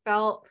where I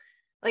felt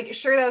like,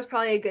 sure, that was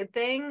probably a good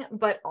thing,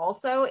 but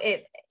also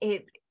it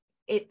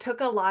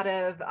took a lot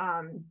of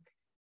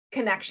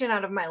connection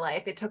out of my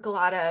life. It took a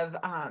lot of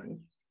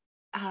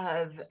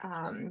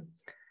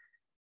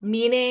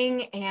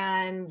meaning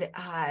and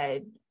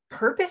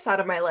purpose out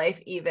of my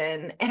life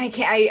even. And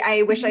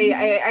I wish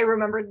I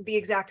remembered the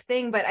exact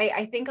thing, but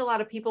I think a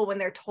lot of people, when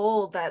they're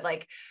told that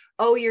like,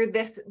 oh, you're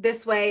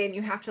this way and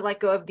you have to let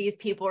go of these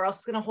people or else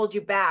it's going to hold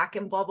you back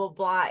and blah, blah,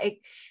 blah.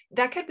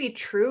 That could be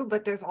true,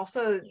 but there's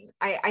also,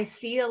 I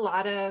see a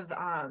lot of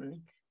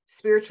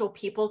spiritual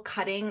people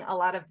cutting a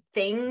lot of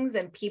things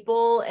and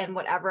people and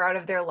whatever out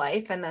of their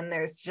life. And then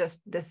there's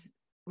just this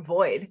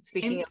void,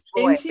 speaking of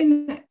void.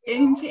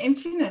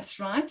 Emptiness,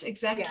 right?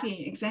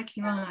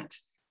 Exactly right.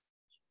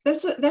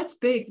 That's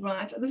big,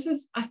 right? This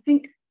is, I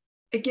think,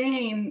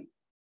 again,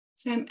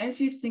 Sam,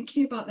 as you're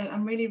thinking about that,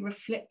 I'm really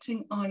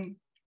reflecting on,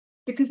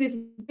 because there's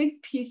a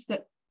big piece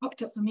that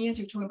popped up for me as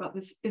you're talking about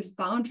this, is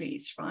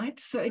boundaries, right?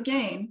 So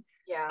again,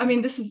 I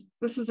mean, this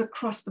is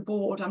across the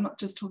board. I'm not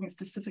just talking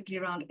specifically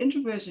around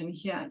introversion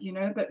here,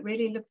 but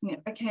really looking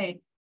at, okay,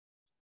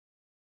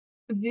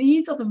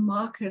 these are the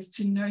markers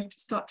to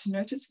start to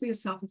notice for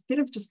yourself, instead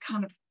of just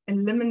kind of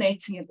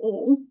eliminating it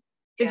all.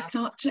 Is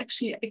start to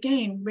actually,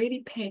 again,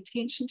 really pay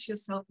attention to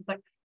yourself. Like,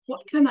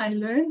 what can I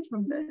learn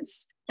from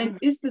this? And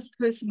is this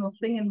personal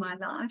thing in my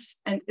life?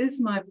 And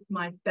is my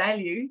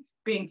value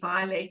being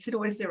violated,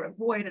 or is there a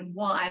void, and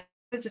why?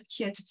 Is it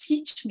here to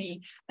teach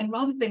me? And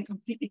rather than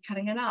completely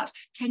cutting it out,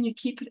 can you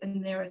keep it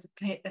in there as a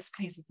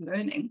place of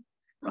learning,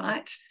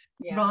 right?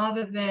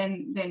 Rather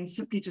than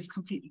simply just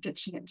completely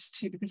ditching it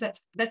too, because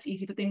that's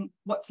easy. But then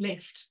what's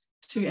left?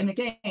 And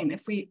again,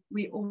 if we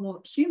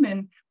all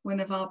human, one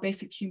of our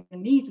basic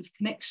human needs is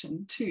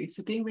connection too.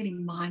 So being really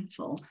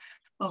mindful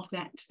of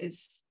that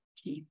is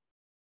key.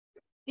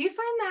 Do you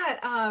find that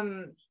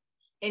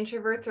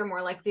introverts are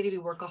more likely to be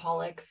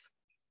workaholics?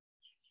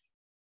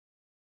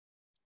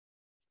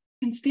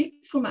 I can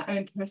speak from my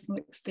own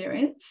personal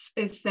experience,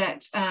 is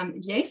that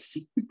yes.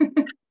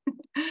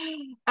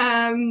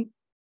 However,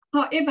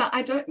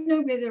 I don't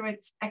know whether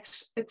it's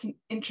an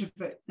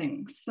introvert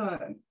thing.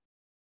 So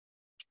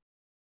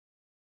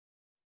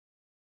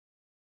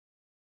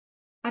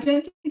I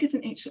don't think it's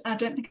an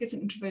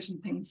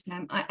introversion thing,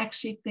 Sam. I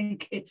actually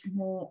think it's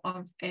more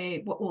of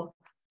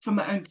from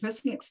my own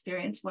personal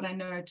experience, what I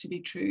know to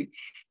be true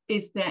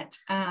is that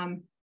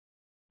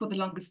for the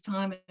longest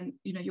time, and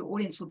your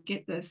audience will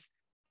get this,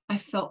 I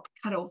felt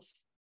cut off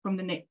from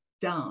the neck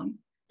down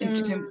in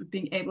terms of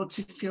being able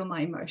to feel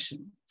my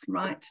emotions,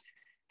 right?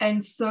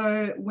 And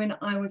so when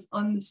I was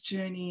on this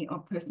journey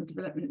of personal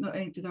development, not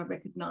only did I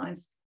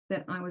recognize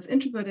that I was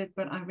introverted,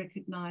 but I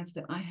recognized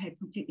that I had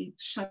completely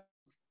shut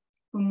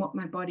from what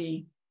my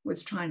body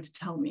was trying to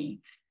tell me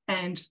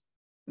and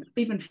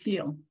even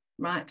feel,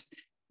 right?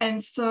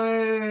 And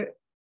so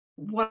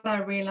what I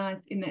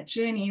realized in that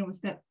journey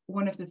was that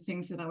one of the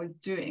things that I was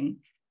doing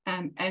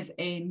as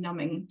a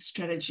numbing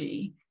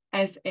strategy,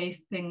 as a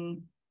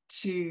thing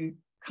to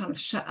kind of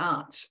shut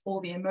out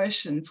all the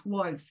emotions,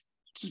 was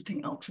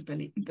keeping ultra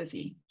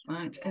busy,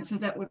 right? And so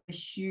that was a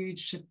huge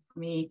shift for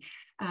me,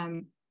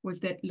 was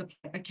that, look,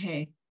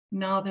 okay,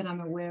 now that I'm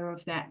aware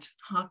of that,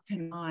 how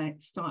can I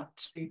start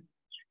to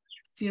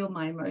feel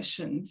my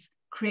emotions,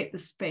 create the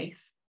space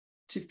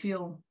to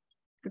feel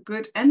the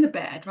good and the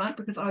bad, right?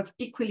 Because I was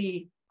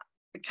equally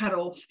cut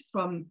off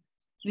from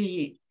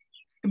the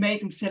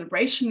amazing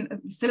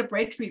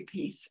celebratory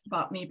piece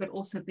about me, but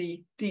also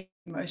the deep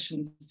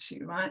emotions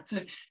too, right?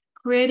 So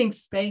creating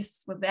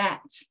space for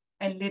that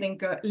and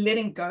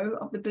letting go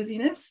of the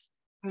busyness.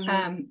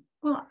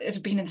 Well, it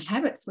had been in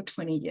habit for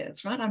 20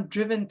 years, right? I'm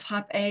driven,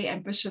 type A,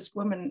 ambitious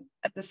woman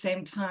at the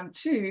same time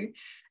too.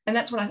 And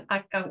that's what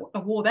I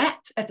wore that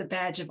as a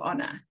badge of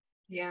honor.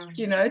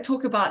 Yeah.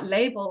 Talk about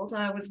labels.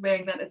 I was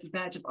wearing that as a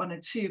badge of honor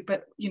too,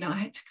 but I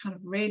had to kind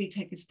of really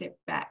take a step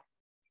back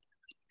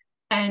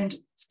and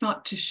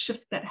start to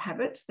shift that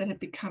habit that had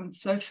become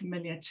so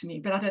familiar to me.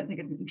 But I don't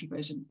think it's an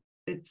introversion.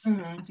 I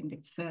think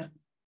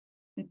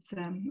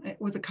it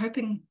was a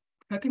coping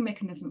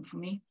mechanism for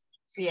me.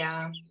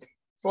 Yeah.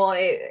 Well,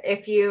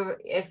 if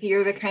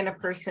you're the kind of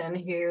person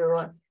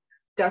who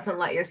doesn't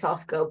let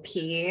yourself go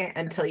pee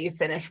until you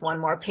finish one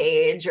more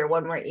page or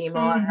one more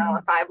email, mm-hmm.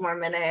 or 5 more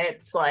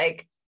minutes,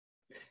 like,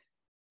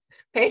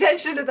 pay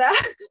attention to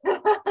that.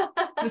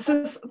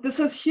 This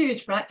is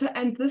huge, right?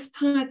 And this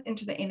ties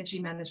into the energy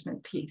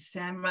management piece,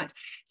 Sam, right?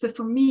 So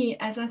for me,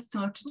 as I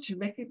started to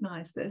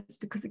recognize this,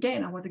 because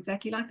again, I was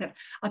exactly like that.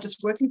 I'll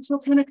just work until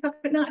 10 o'clock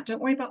at night. Don't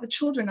worry about the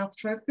children. I'll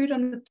throw food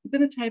on the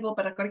dinner table,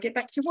 but I've got to get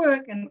back to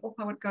work, and off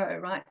I would go,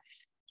 right?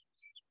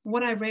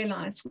 What I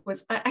realized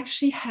was I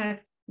actually have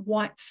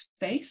white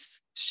space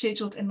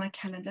scheduled in my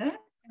calendar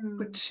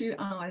for 2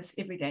 hours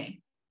every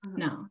day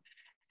now.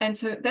 And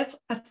so that's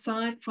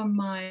aside from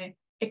my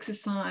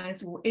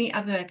exercise or any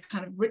other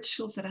kind of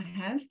rituals that I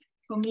have.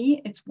 For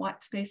me, it's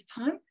white space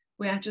time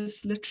where I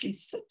just literally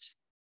sit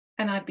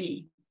and I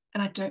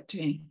don't do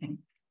anything.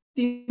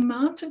 The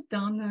amount of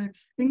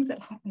downloads, things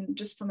that happen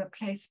just from a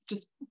place,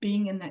 just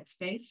being in that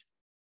space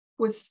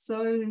was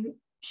so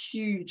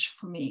huge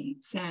for me,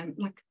 Sam.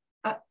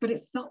 But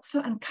it felt so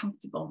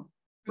uncomfortable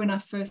when I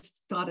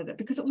first started it,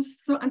 because it was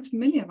so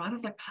unfamiliar, right? I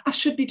was like, I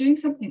should be doing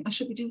something.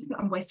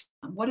 I'm wasting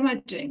time. What am I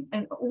doing?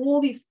 And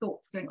all these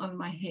thoughts going on in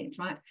my head,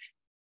 right?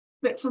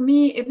 But for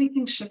me,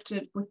 everything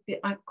shifted with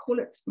I call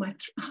it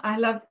I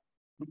love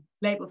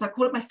labels. I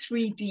call it my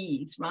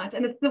 3Ds, right?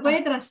 And it's the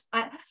way that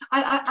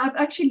I've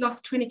actually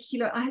lost 20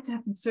 kilo. I had to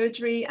have some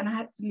surgery and I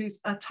had to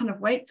lose a ton of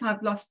weight. So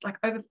I've lost like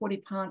over 40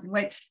 pounds in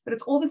weight, but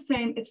it's all the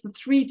same. It's the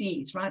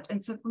 3Ds, right?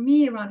 And so for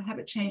me around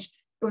habit change,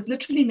 it was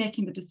literally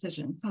making the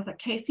decision. So I was like,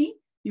 Casey,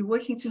 you're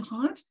working too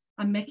hard.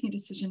 I'm making a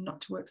decision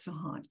not to work so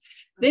hard.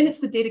 Then it's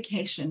the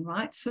dedication,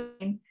 right? So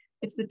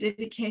it's the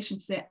dedication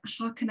to say,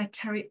 how can I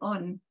carry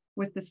on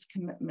with this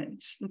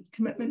commitment? The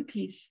commitment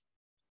piece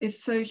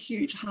is so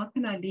huge. How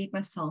can I lead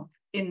myself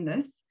in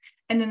this?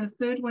 And then the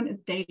third one is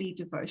daily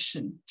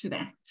devotion to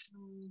that.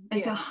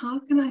 And so how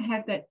can I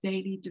have that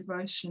daily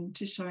devotion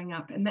to showing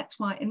up? And that's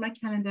why in my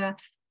calendar,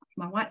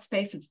 my white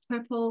space, it's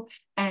purple,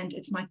 and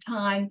it's my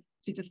time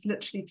to just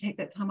literally take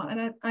that time out.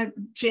 And I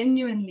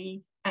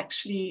genuinely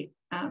actually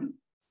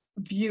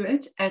view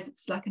it as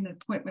it's like an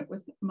appointment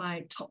with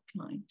my top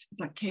client. It's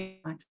like, okay,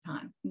 my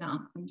time.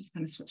 Now I'm just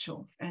going to switch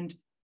off. And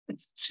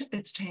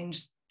it's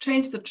changed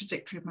the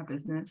trajectory of my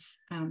business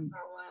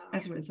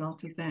as a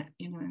result of that,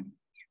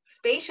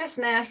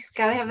 Spaciousness,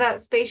 gotta have that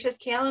spacious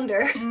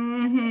calendar.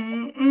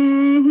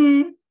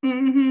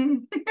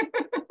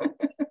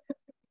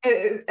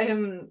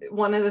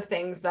 One of the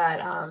things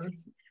that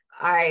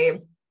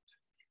I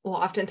will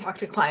often talk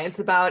to clients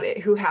about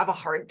who have a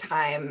hard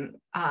time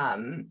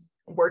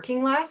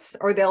working less,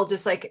 or they'll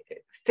just like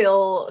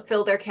fill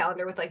their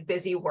calendar with like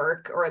busy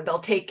work, or they'll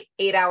take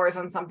 8 hours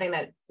on something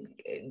that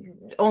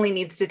only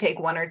needs to take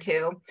 1 or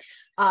 2.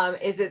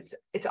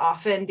 It's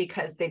often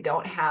because they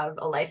don't have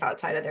a life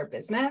outside of their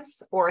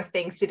business or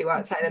things to do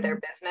outside of their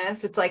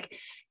business. It's like,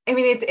 I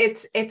mean,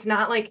 it's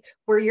not like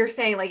where you're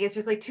saying like, it's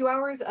just like 2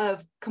 hours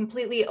of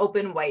completely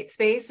open white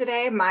space a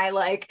day. My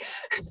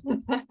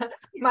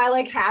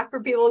hack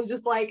for people is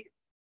just like,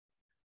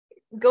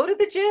 go to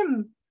the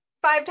gym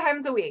 5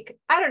 times a week.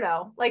 I don't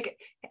know, like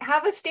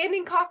have a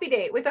standing coffee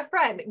date with a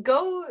friend,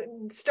 go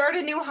start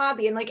a new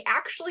hobby, and like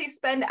actually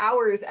spend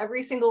hours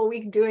every single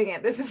week doing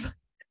it. This is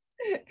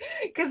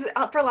because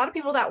for a lot of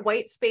people that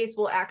white space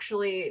will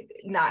actually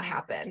not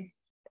happen.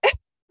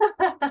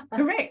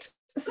 Correct.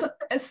 So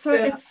it's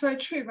so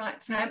true,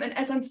 right, Sam? And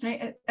as I'm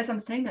saying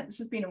that, this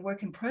has been a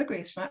work in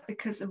progress, right?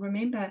 Because I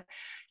remember,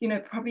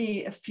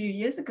 probably a few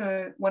years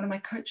ago, one of my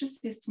coaches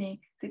said to me,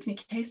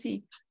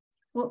 Casey,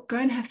 well, go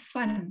and have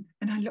fun.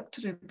 And I looked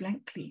at her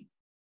blankly.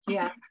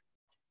 Yeah.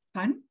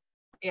 Fun?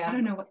 Yeah. I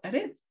don't know what that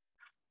is.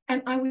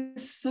 And I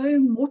was so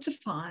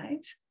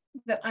mortified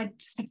that I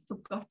had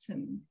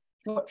forgotten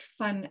what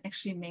fun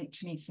actually meant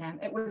to me, Sam.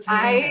 It was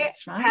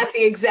hilarious, right? I had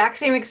the exact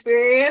same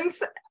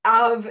experience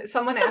of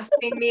someone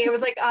asking me. It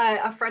was like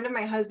a friend of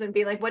my husband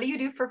being like, what do you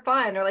do for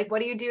fun? Or like,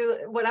 what do you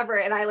do, whatever.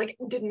 And I like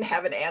didn't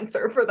have an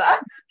answer for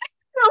that.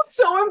 I was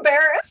so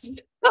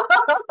embarrassed.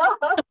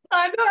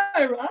 I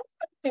know, right?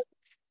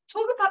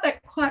 Talk about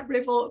that quiet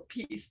rebel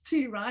piece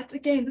too, right?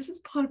 Again, this is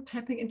part of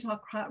tapping into our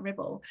quiet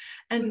rebel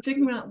and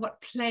figuring out what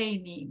play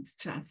means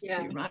to us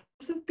too, right?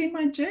 This has been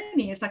my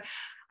journey. It's like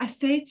I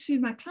say to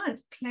my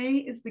clients, play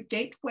is the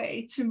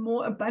gateway to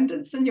more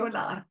abundance in your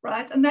life,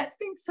 right? And that's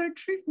been so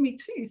true for me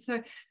too.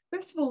 So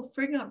first of all,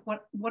 figuring out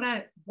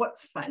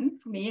what's fun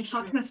for me and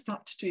how can I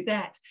start to do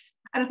that?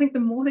 And I think the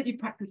more that you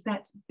practice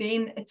that,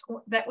 then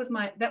that was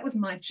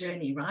my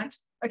journey, right?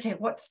 Okay,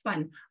 what's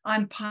fun?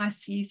 I'm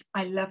Pisces.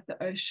 I love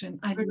the ocean.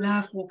 I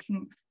love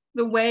walking.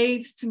 The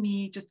waves to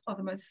me just are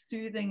the most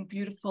soothing,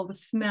 beautiful. The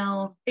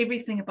smell,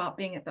 everything about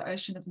being at the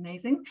ocean is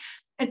amazing.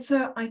 And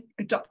so I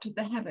adopted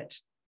the habit.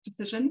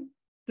 Decision,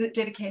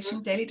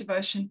 dedication, daily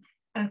devotion.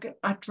 And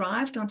I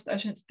drive down to the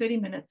ocean. It's 30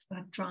 minutes.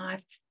 I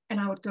drive and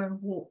I would go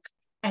and walk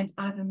and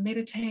either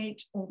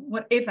meditate or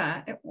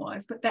whatever it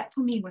was. But that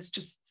for me was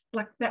just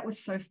like, that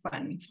was so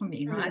fun for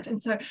me, right?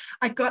 And so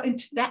I got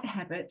into that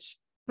habit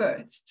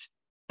first.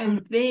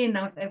 And then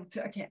I was able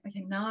to, okay,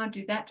 now I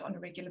do that on a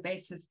regular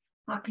basis.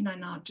 How can I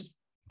now just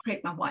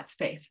create my white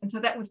space? And so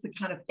that was the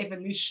kind of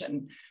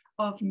evolution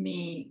of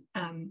me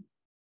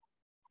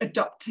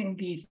adopting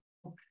these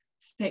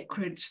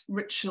sacred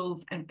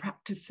rituals and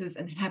practices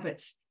and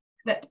habits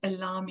that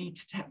allow me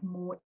to tap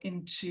more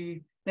into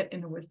that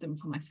inner wisdom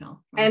for myself.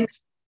 Right?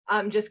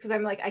 And just because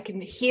I'm like, I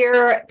can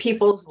hear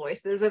people's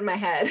voices in my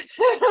head.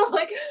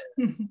 Like,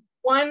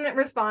 one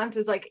response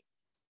is like,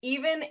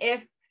 even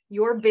if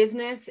your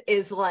business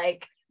is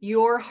like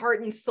your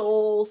heart and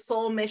soul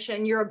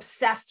mission, you're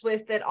obsessed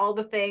with it, all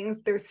the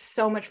things, there's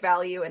so much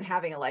value in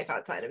having a life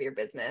outside of your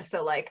business.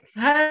 So like,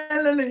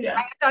 hallelujah.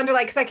 I have to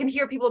underline, because I can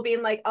hear people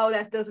being like, oh,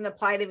 that doesn't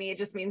apply to me. It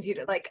just means you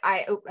to like,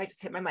 I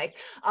just hit my mic.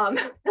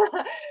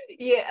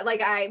 Yeah,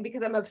 like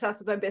because I'm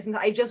obsessed with my business,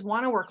 I just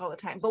want to work all the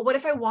time. But what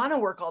if I want to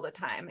work all the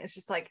time? It's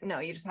just like, no,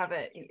 you just have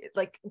it,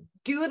 like,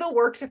 do the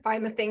work to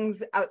find the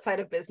things outside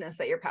of business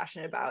that you're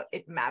passionate about.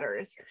 It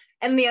matters.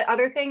 And the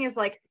other thing is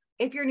like,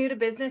 if you're new to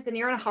business and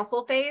you're in a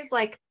hustle phase,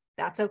 like,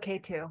 that's okay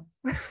too.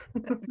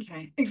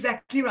 Okay,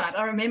 exactly right.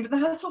 I remember the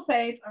hustle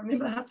phase.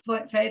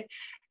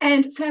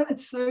 And so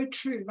it's so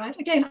true, right?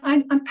 Again,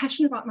 I'm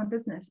passionate about my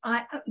business.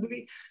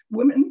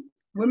 Women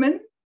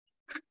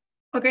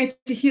are going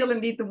to heal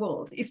and lead the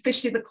world,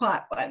 especially the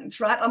quiet ones,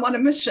 right? I'm on a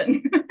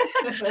mission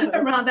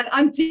around that.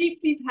 I'm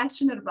deeply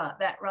passionate about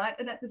that, right?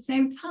 And at the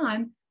same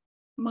time,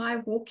 my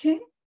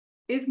walking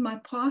is my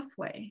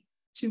pathway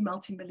to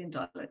multi-million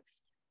dollars.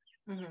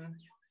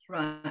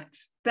 Right.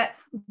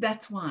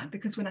 That's why,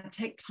 because when I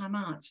take time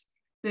out,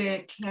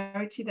 the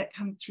clarity that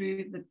comes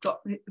through, the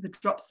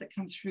drops that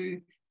come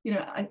through, you know,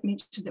 I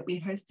mentioned that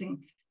we're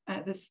hosting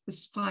this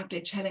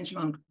 5-day challenge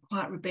around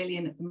quiet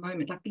rebellion at the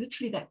moment. Like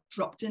literally that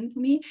dropped in for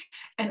me.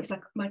 And it's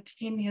like my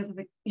 10 years of,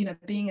 you know,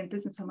 being in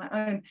business on my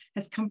own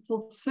has come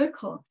full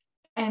circle.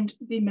 And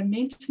the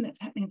momentum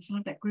that's happening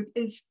inside that group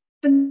is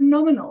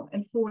phenomenal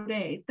in 4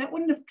 days. That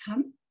wouldn't have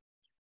come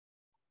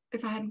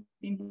if I hadn't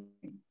been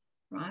moving,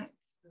 right?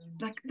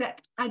 Like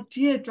that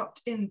idea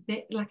dropped in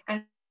there,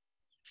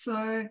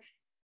 so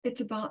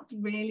it's about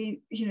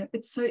really, you know,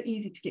 it's so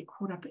easy to get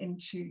caught up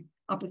into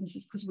our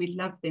businesses because we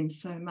love them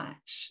so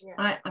much. Yeah.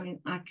 I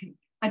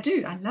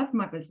love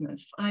my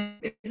business.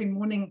 Every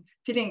morning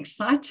feeling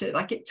excited,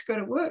 I get to go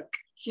to work,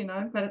 you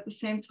know, but at the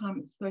same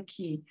time, it's so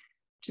key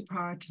to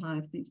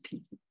prioritize these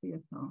pieces for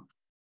yourself.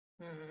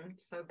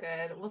 So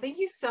good. Well, thank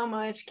you so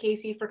much,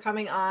 Casey, for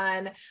coming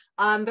on.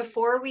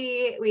 Before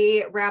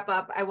we wrap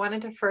up, I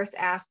wanted to first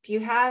ask,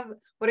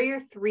 what are your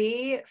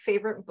 3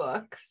 favorite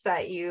books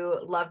that you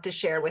love to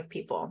share with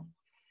people?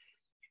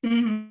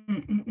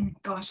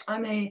 Gosh,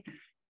 I'm a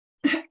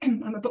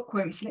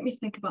bookworm, so let me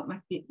think about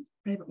my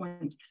favorite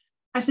ones.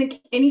 I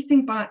think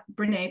anything by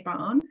Brené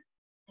Brown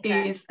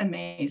is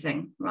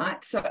amazing,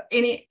 right? So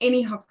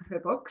any of her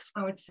books,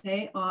 I would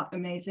say, are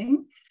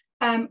amazing.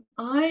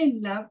 I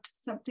loved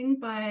something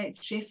by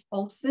Jeff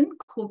Olson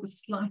called The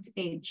Slight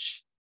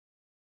Edge.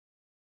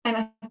 And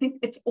I think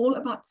it's all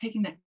about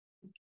taking that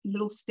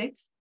little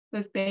steps,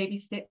 those baby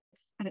steps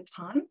at a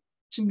time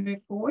to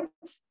move forward.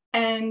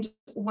 And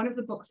one of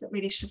the books that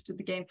really shifted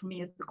the game for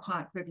me is The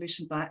Quiet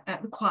Revolution by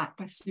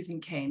Susan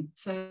Cain.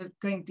 So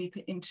going deeper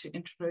into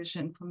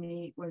introversion for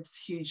me was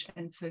huge.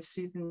 And so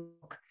Susan's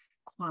book,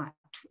 Quiet,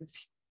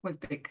 was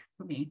big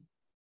for me.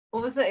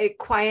 What was it?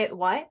 Quiet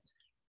what?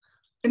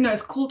 No,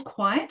 it's called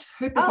Quiet.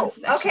 Okay. I was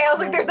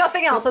like, there's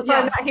nothing else. That's why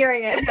I'm not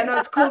hearing it. Yeah, no,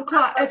 it's called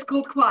Quiet. It's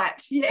called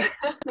Quiet. Yes.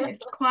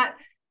 It's Quiet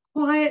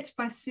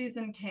by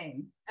Susan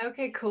Cain.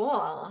 Okay,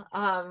 cool.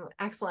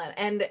 Excellent.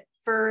 And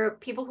for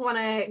people who want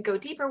to go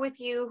deeper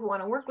with you, who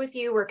want to work with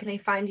you, where can they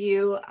find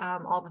you?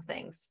 All the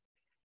things.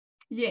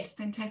 Yes,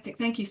 fantastic.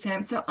 Thank you,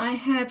 Sam. So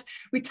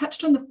we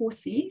touched on the 4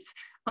 C's.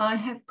 I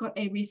have got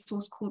a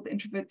resource called The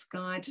Introvert's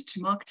Guide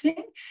to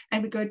Marketing,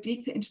 and we go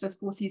deeper into those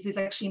 4 C's. There's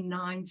actually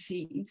 9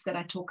 C's that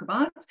I talk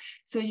about.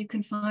 So you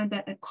can find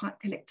that at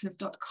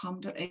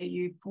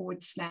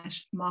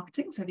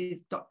quietcollective.com.au/marketing. So there's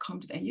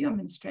 .com.au, I'm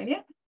in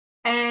Australia.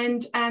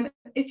 And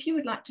if you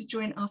would like to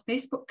join our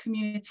Facebook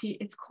community,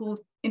 it's called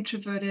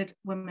Introverted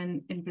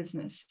Women in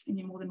Business, and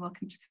you're more than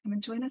welcome to come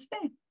and join us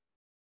there.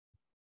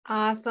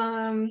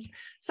 Awesome.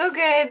 So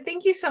good.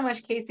 Thank you so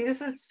much, Casey.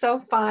 This is so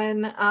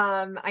fun.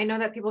 I know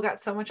that people got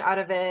so much out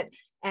of it,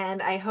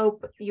 and I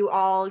hope you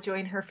all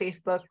join her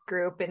Facebook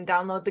group and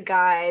download the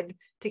guide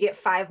to get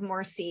 5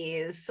 more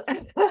C's.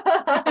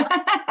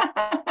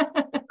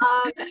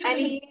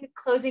 Any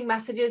closing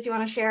messages you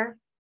want to share?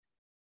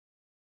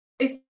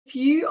 If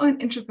you are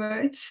an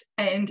introvert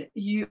and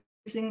you're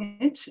using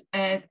it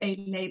as a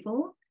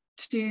label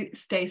to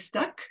stay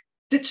stuck,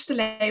 ditch the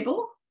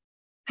label,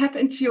 tap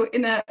into your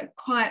inner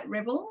quiet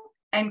rebel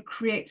and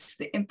create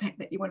the impact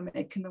that you want to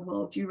make in the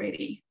world. You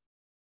ready?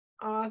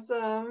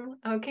 Awesome.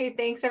 Okay,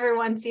 thanks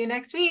everyone. See you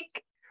next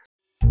week.